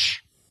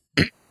cash,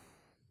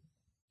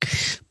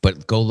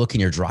 but go look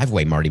in your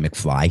driveway, Marty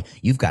McFly.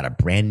 You've got a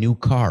brand new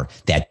car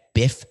that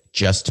Biff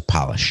just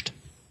polished.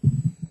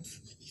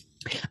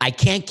 I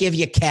can't give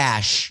you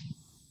cash,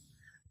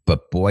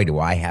 but boy, do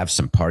I have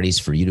some parties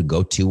for you to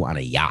go to on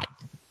a yacht.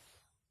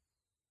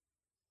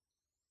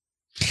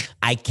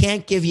 I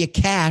can't give you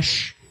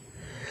cash,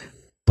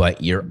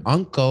 but your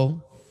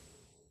uncle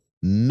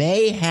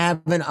may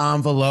have an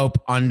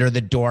envelope under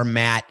the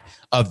doormat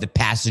of the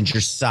passenger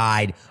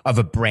side of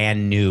a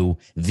brand new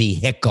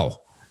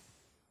vehicle.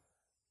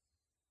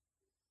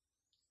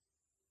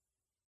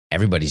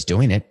 Everybody's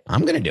doing it.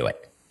 I'm going to do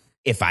it.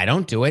 If I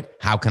don't do it,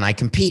 how can I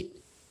compete?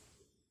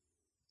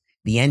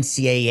 The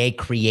NCAA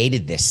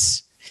created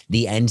this.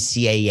 The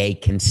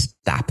NCAA can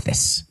stop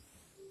this.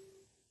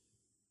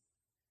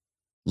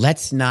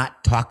 Let's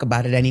not talk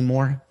about it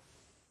anymore.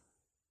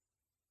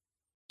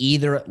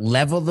 Either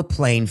level the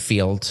playing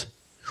field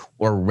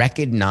or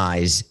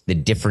recognize the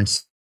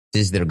differences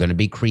that are going to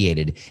be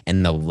created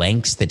and the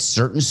lengths that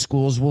certain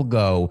schools will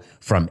go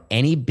from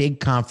any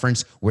big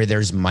conference where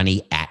there's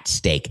money at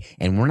stake.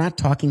 And we're not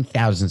talking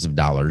thousands of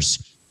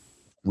dollars.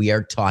 We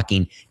are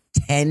talking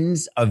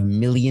tens of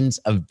millions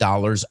of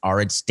dollars are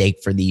at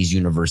stake for these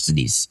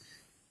universities.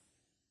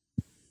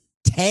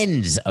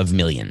 Tens of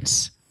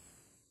millions.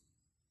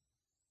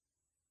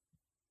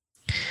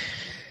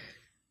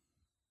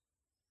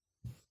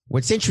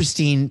 What's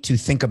interesting to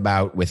think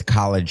about with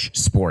college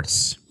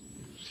sports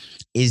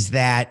is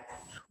that,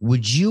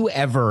 would you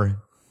ever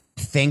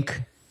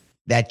think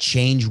that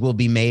change will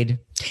be made?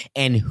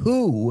 And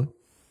who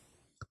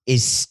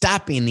is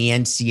stopping the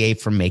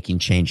NCAA from making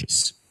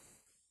changes?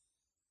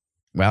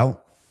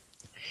 Well,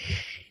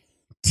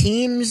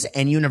 teams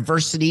and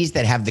universities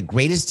that have the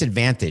greatest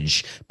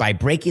advantage by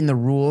breaking the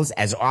rules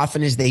as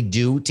often as they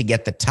do to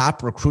get the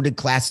top recruited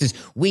classes.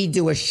 We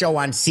do a show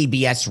on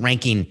CBS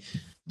ranking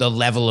the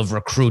level of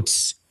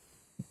recruits.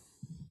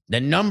 The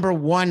number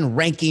one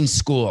ranking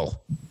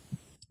school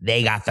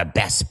They got the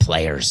best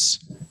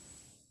players.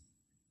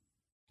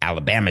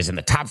 Alabama's in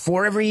the top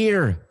 4 every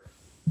year.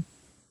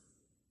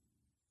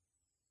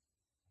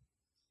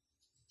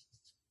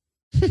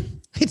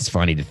 It's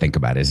funny to think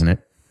about, isn't it?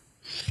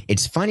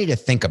 It's funny to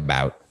think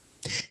about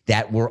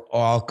that we're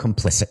all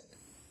complicit.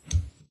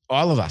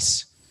 All of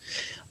us.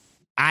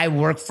 I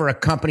work for a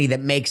company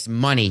that makes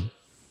money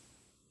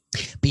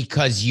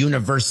because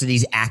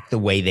universities act the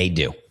way they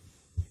do.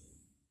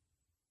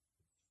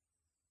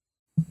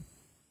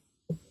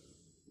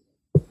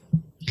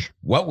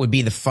 What would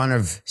be the fun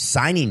of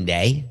signing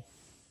day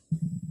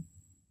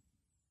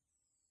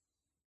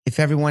if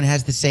everyone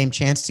has the same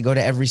chance to go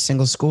to every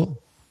single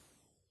school?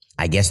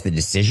 I guess the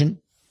decision,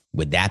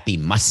 would that be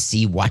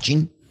must-see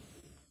watching?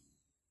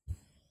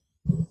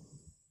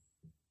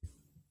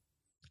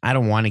 I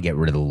don't want to get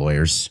rid of the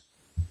lawyers.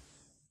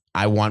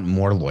 I want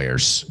more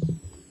lawyers.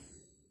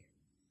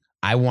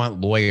 I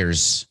want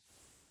lawyers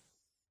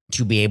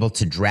to be able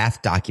to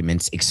draft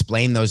documents,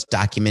 explain those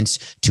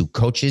documents to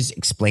coaches,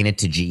 explain it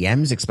to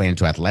GMs, explain it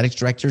to athletics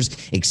directors,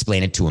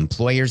 explain it to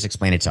employers,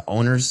 explain it to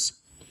owners,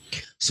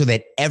 so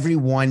that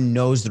everyone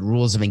knows the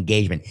rules of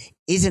engagement.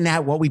 Isn't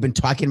that what we've been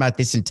talking about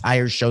this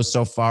entire show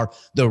so far?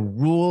 The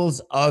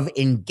rules of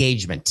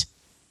engagement.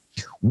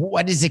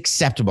 What is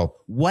acceptable?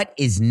 What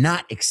is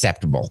not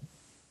acceptable?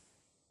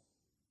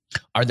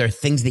 Are there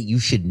things that you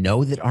should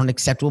know that aren't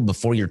acceptable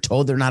before you're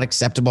told they're not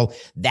acceptable?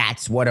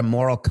 That's what a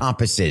moral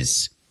compass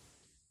is.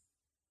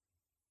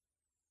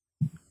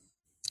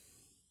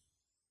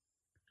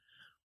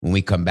 When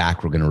we come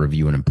back, we're going to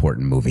review an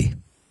important movie.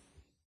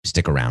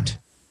 Stick around.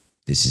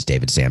 This is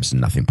David Samson,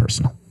 Nothing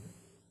Personal.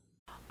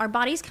 Our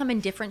bodies come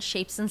in different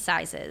shapes and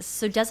sizes,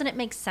 so doesn't it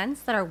make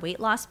sense that our weight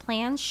loss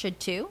plans should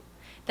too?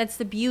 That's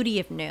the beauty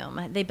of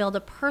Noom. They build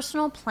a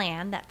personal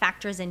plan that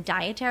factors in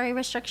dietary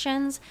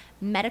restrictions,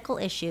 medical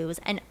issues,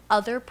 and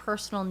other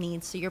personal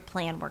needs so your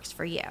plan works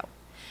for you.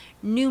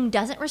 Noom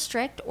doesn't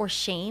restrict or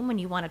shame when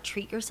you want to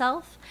treat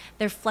yourself.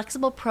 Their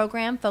flexible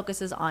program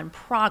focuses on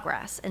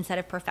progress instead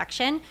of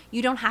perfection.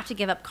 You don't have to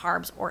give up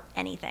carbs or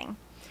anything.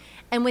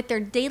 And with their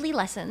daily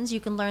lessons, you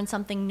can learn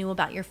something new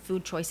about your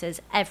food choices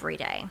every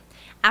day.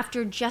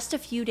 After just a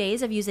few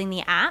days of using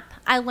the app,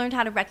 I learned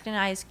how to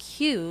recognize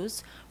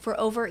cues for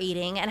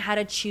overeating and how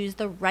to choose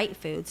the right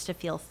foods to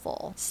feel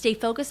full. Stay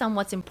focused on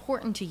what's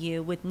important to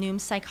you with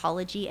Noom's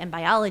psychology and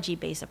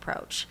biology-based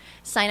approach.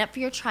 Sign up for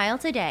your trial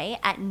today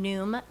at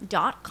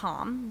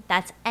Noom.com.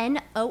 That's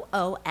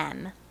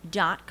Noom.com.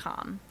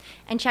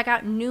 And check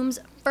out Noom's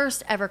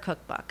first ever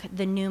cookbook,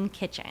 The Noom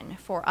Kitchen,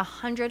 for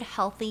 100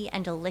 healthy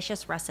and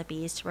delicious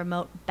recipes to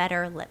promote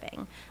better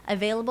living.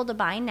 Available to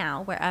buy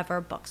now wherever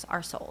books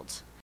are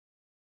sold.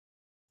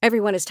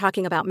 Everyone is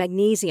talking about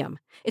magnesium.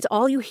 It's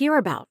all you hear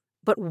about.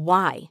 But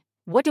why?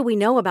 What do we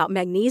know about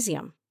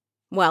magnesium?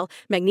 Well,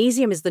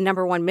 magnesium is the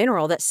number one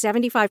mineral that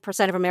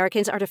 75% of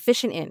Americans are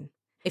deficient in.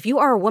 If you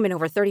are a woman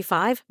over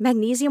 35,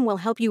 magnesium will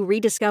help you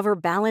rediscover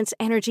balance,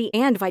 energy,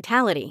 and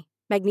vitality.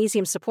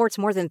 Magnesium supports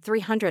more than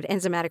 300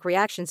 enzymatic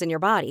reactions in your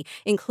body,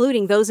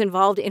 including those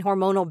involved in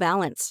hormonal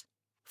balance.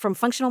 From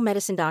functional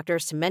medicine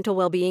doctors to mental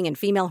well-being and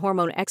female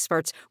hormone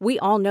experts, we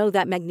all know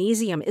that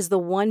magnesium is the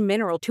one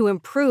mineral to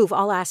improve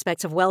all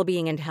aspects of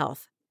well-being and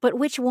health. But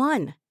which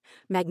one?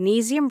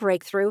 Magnesium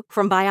Breakthrough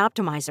from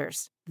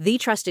Bioptimizers, the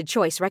trusted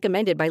choice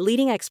recommended by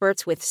leading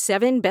experts with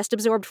 7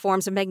 best-absorbed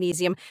forms of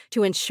magnesium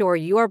to ensure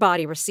your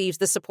body receives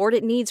the support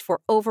it needs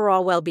for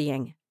overall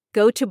well-being.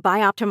 Go to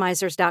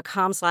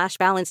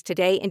bioptimizers.com/balance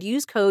today and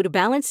use code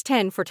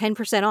BALANCE10 for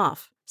 10%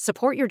 off.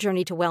 Support your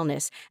journey to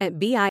wellness at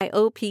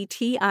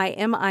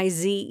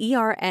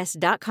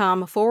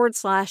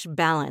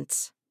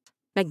bioptimizers.com/balance.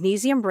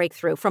 Magnesium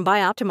Breakthrough from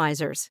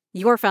Bioptimizers,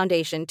 your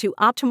foundation to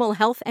optimal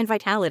health and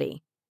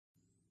vitality.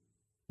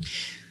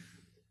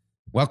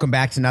 Welcome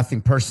back to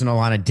Nothing Personal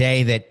on a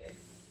day that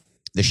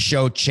the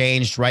show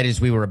changed right as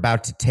we were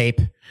about to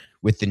tape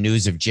with the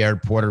news of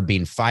Jared Porter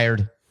being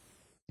fired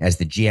as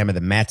the GM of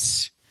the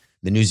Mets,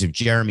 the news of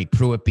Jeremy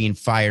Pruitt being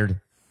fired.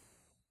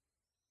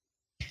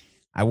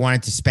 I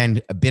wanted to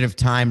spend a bit of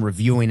time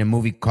reviewing a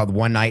movie called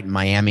One Night in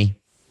Miami.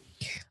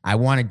 I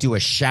want to do a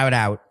shout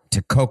out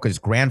to Coca's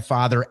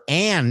grandfather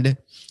and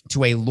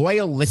to a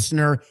loyal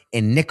listener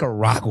in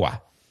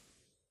Nicaragua.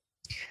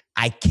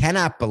 I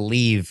cannot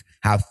believe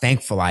how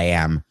thankful I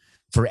am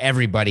for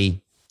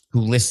everybody who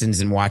listens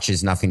and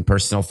watches Nothing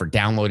Personal, for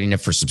downloading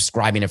it, for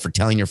subscribing it, for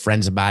telling your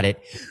friends about it.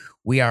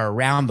 We are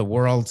around the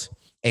world.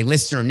 A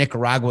listener in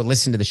Nicaragua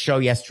listened to the show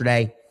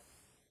yesterday,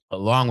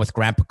 along with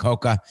Grandpa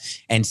Coca,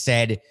 and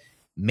said,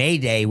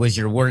 Mayday was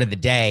your word of the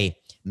day.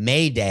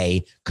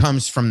 Mayday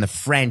comes from the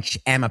French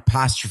M''AIDER,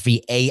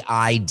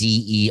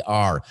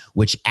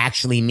 which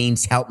actually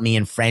means help me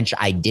in French.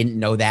 I didn't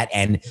know that,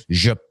 and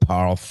je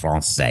parle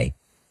français.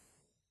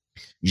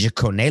 Je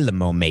connais le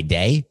mot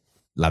Mayday,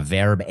 la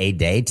verbe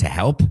aider, to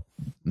help.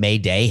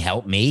 Mayday,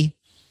 help me.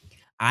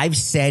 I've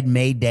said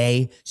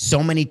Mayday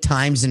so many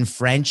times in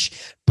French,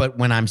 but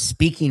when I'm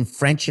speaking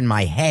French in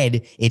my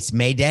head, it's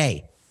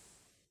Mayday.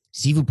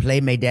 S'il vous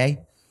plaît, Mayday.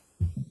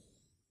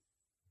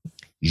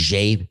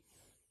 J'ai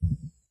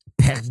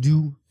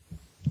perdu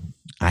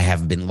I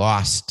have been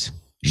lost.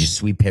 Je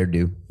suis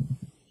perdu.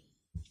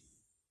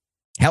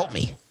 Help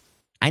me.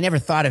 I never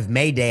thought of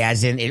May Day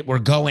as in we're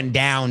going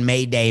down,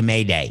 May Day,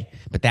 May Day.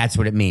 But that's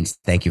what it means.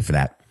 Thank you for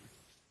that.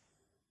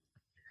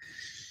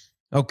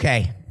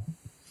 Okay.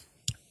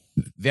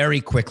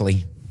 Very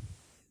quickly,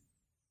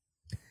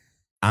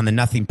 on the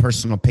Nothing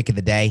Personal pick of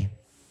the day,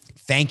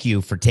 thank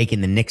you for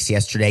taking the Knicks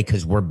yesterday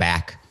because we're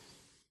back.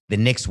 The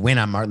Knicks win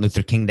on Martin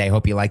Luther King Day.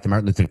 Hope you liked the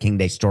Martin Luther King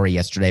Day story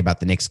yesterday about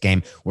the Knicks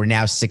game. We're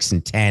now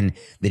 6-10.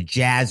 The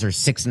Jazz are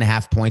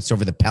 6.5 points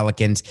over the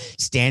Pelicans.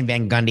 Stan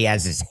Van Gundy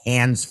has his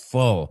hands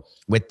full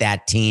with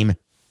that team.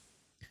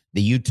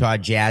 The Utah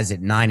Jazz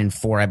at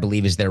 9-4, I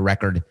believe, is their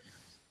record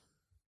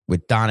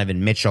with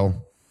Donovan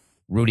Mitchell.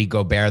 Rudy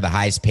Gobert, the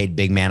highest paid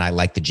big man. I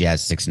like the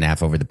Jazz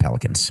 6.5 over the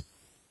Pelicans.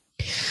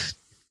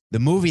 The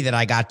movie that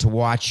I got to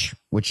watch,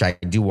 which I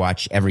do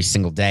watch every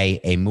single day,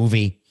 a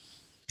movie,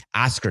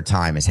 Oscar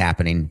time is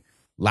happening.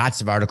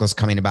 Lots of articles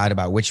coming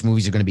about which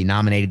movies are going to be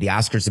nominated. The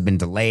Oscars have been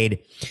delayed.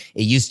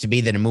 It used to be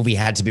that a movie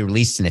had to be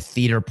released in a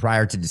theater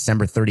prior to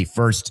December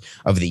 31st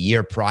of the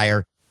year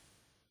prior.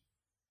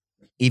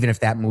 Even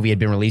if that movie had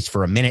been released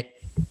for a minute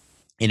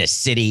in a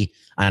city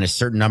on a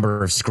certain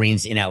number of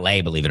screens in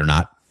LA, believe it or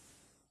not.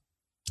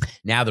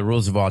 Now the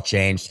rules have all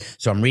changed.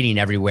 So I'm reading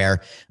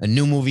everywhere. A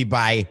new movie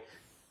by,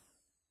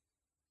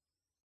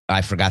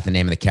 I forgot the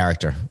name of the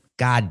character.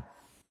 God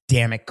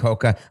damn it,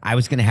 Coca. I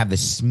was going to have the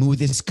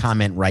smoothest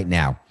comment right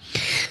now.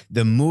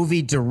 The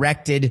movie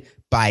directed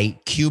by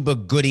Cuba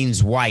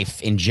Gooding's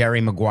wife in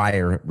Jerry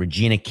Maguire,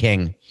 Regina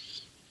King.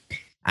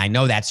 I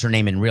know that's her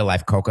name in real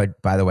life, Coca.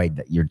 By the way,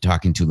 you're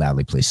talking too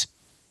loudly, please.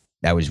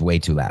 That was way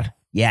too loud.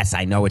 Yes,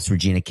 I know it's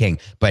Regina King,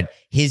 but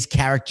his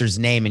character's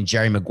name in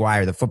Jerry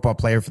Maguire, the football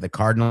player for the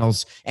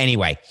Cardinals.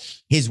 Anyway,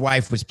 his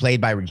wife was played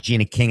by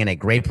Regina King in a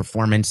great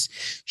performance.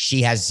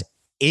 She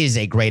is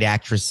a great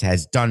actress,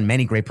 has done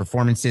many great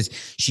performances.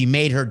 She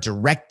made her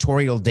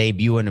directorial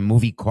debut in a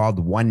movie called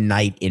One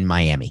Night in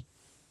Miami.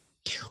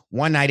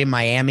 One Night in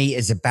Miami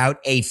is about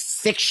a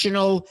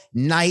fictional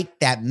night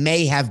that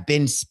may have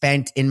been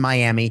spent in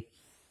Miami.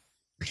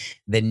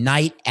 The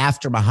night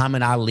after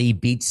Muhammad Ali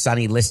beat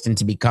Sonny Liston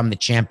to become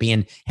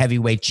the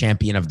heavyweight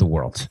champion of the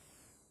world.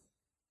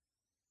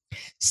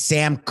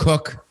 Sam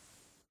Cooke,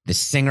 the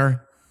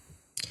singer,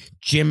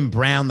 Jim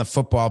Brown, the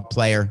football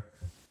player,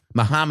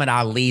 Muhammad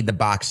Ali, the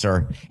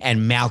boxer,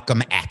 and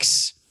Malcolm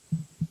X.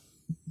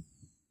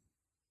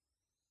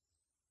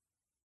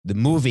 The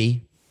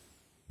movie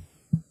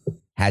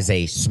has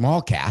a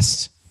small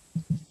cast.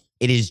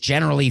 It is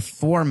generally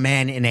 4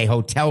 men in a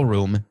hotel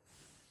room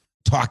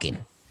talking.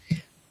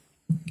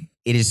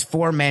 It is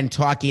 4 men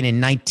talking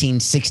in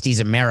 1960s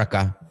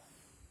America,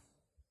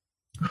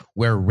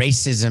 where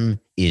racism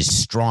is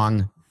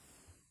strong,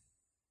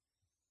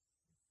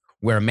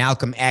 where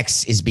Malcolm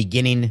X is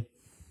beginning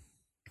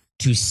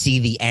to see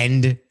the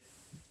end.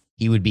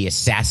 He would be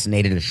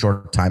assassinated a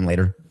short time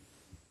later.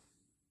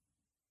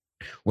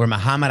 Where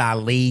Muhammad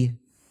Ali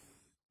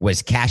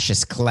was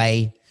Cassius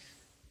Clay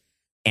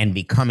and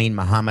becoming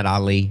Muhammad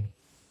Ali.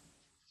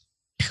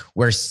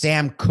 Where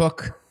Sam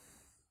Cooke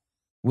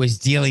was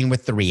dealing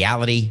with the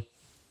reality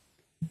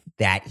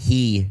that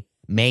he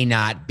may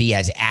not be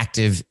as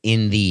active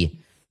in the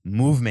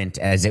movement,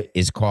 as it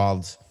is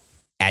called,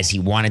 as he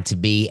wanted to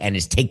be, and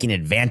is taking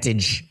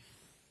advantage.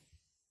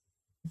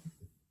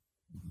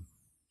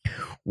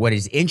 What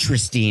is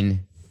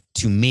interesting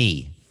to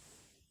me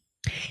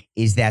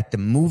is that the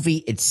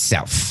movie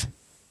itself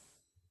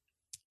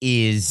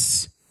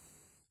is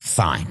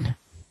fine.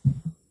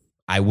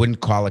 I wouldn't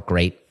call it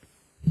great.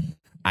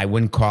 I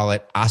wouldn't call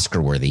it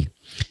Oscar-worthy.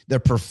 The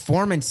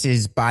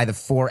performances by the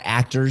 4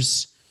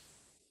 actors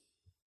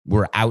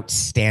were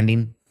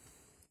outstanding,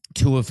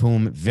 2 of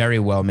whom very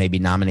well may be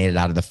nominated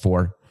out of the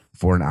 4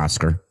 for an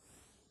Oscar.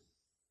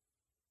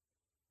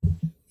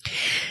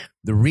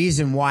 The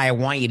reason why I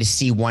want you to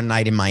see One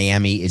Night in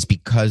Miami is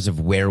because of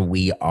where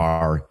we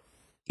are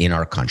in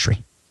our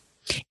country.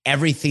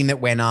 Everything that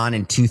went on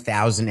in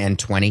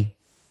 2020,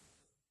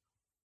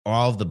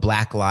 all of the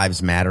Black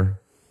Lives Matter,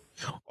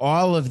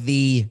 all of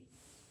the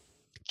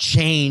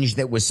change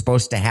that was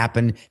supposed to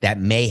happen, that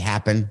may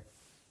happen.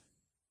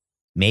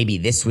 Maybe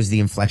this was the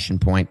inflection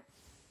point.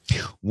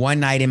 One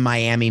Night in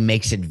Miami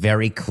makes it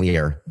very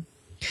clear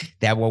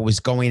that what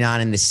was going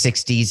on in the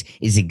 60s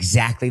is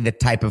exactly the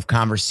type of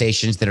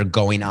conversations that are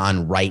going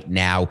on right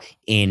now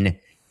in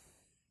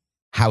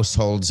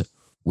households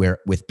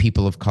with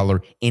people of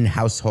color, in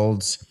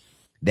households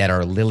that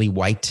are lily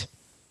white.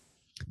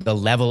 The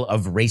level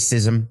of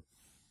racism,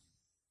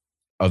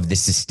 of the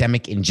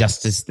systemic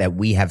injustice that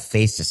we have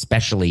faced,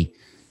 especially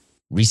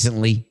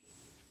recently.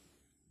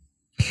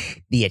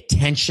 The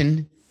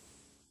attention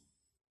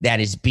that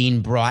is being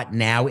brought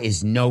now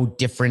is no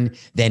different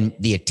than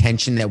the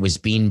attention that was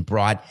being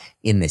brought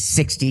in the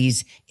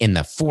 60s, in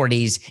the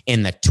 40s,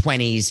 in the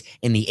 20s,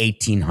 in the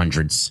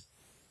 1800s.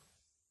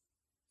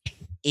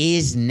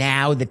 Is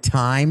now the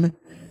time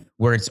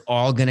where it's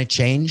all going to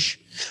change?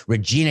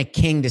 Regina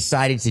King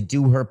decided to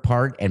do her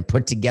part and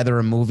put together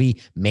a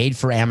movie made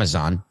for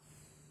Amazon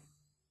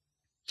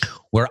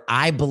where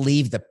I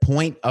believe the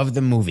point of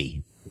the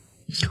movie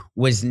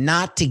was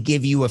not to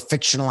give you a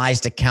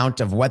fictionalized account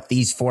of what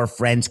these four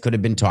friends could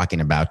have been talking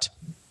about,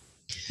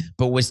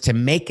 but was to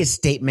make a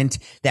statement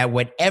that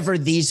whatever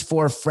these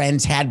four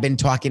friends had been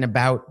talking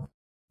about,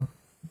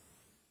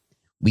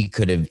 we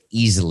could have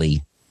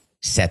easily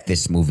set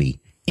this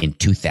movie in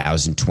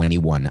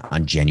 2021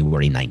 on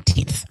January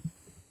 19th.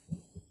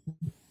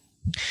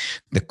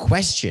 The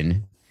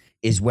question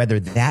is whether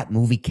that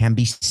movie can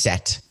be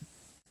set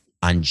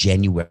on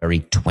January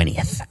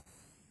 20th.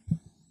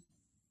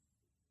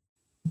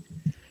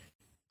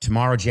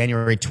 Tomorrow,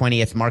 January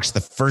 20th, marks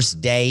the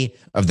first day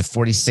of the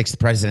 46th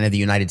president of the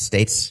United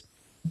States.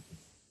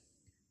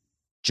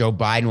 Joe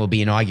Biden will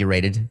be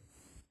inaugurated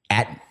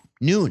at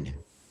noon.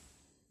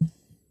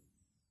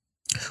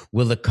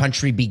 Will the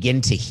country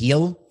begin to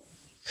heal?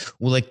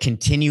 Will it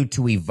continue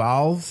to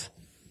evolve?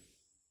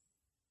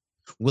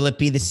 Will it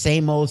be the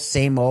same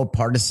old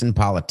partisan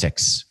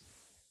politics?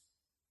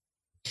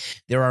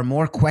 There are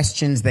more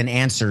questions than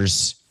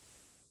answers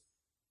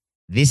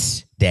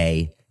this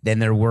day than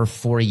there were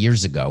 4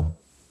 years ago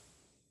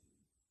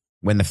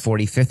when the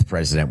 45th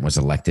president was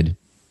elected.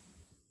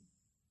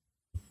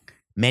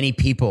 Many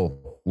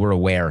people were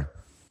aware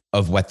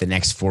of what the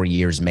next 4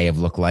 years may have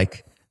looked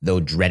like, though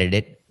dreaded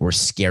it or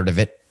scared of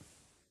it.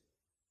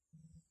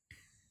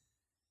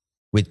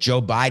 With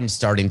Joe Biden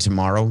starting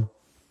tomorrow,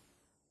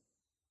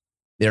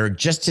 there are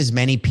just as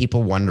many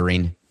people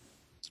wondering,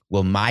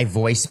 will my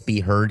voice be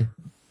heard?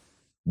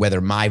 Whether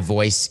my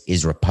voice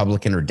is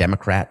Republican or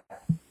Democrat,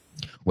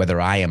 whether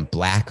I am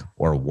black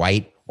or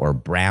white or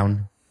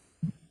brown.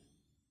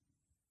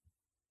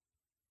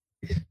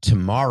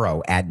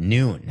 Tomorrow at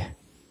noon,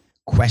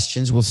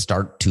 questions will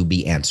start to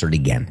be answered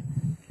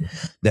again.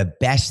 The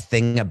best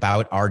thing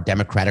about our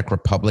democratic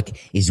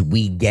republic is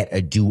we get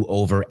a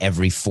do-over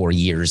every 4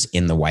 years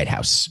in the White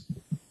House.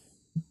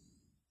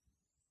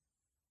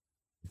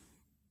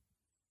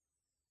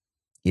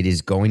 It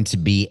is going to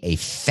be a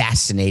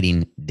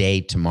fascinating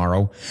day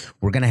tomorrow.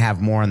 We're going to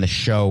have more on the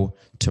show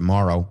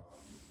tomorrow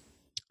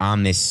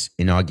on this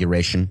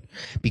inauguration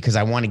because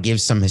I want to give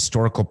some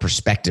historical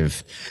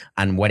perspective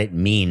on what it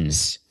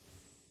means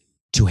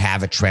to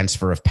have a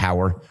transfer of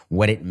power,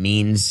 what it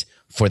means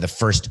for the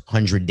first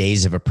 100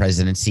 days of a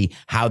presidency,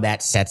 how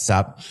that sets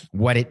up,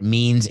 what it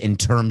means in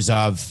terms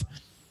of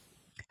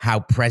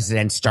how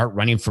presidents start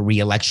running for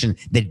re-election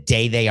the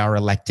day they are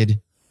elected,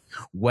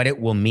 what it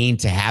will mean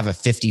to have a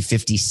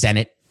 50-50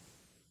 Senate.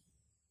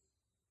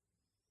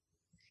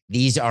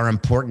 These are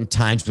important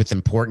times with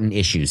important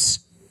issues.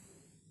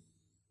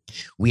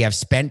 We have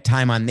spent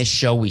time on this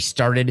show. We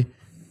started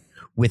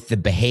with the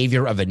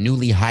behavior of a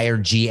newly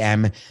hired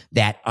GM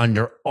that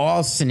under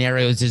all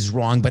scenarios is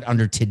wrong, but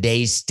under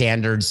today's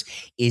standards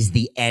is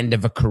the end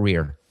of a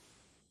career.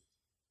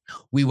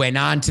 We went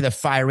on to the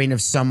firing of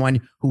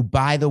someone who,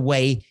 by the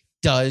way,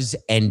 does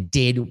and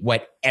did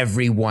what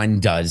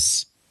everyone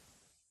does.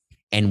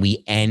 And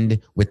we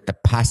end with the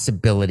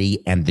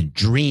possibility and the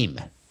dream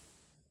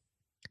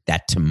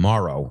that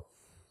tomorrow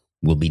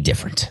will be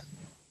different.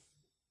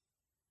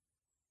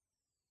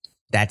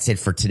 That's it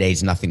for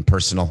today's Nothing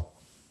Personal.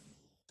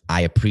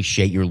 I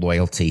appreciate your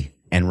loyalty.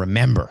 And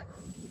remember,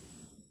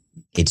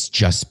 it's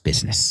just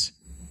business.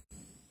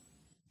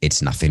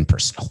 It's nothing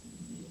personal.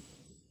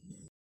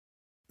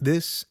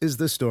 This is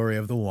the story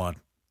of the one.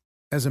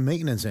 As a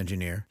maintenance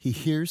engineer, he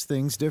hears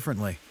things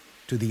differently.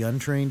 To the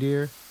untrained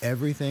ear,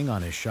 everything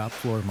on his shop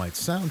floor might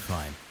sound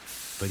fine,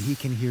 but he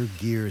can hear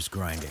gears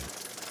grinding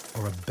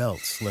or a belt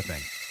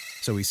slipping.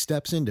 So he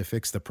steps in to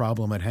fix the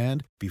problem at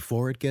hand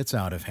before it gets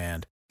out of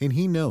hand. And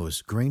he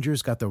knows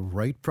Grainger's got the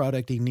right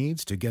product he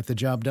needs to get the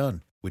job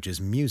done, which is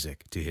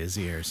music to his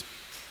ears.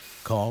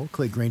 Call,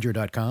 click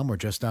Grainger.com, or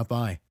just stop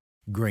by.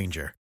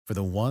 Grainger, for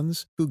the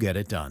ones who get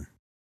it done.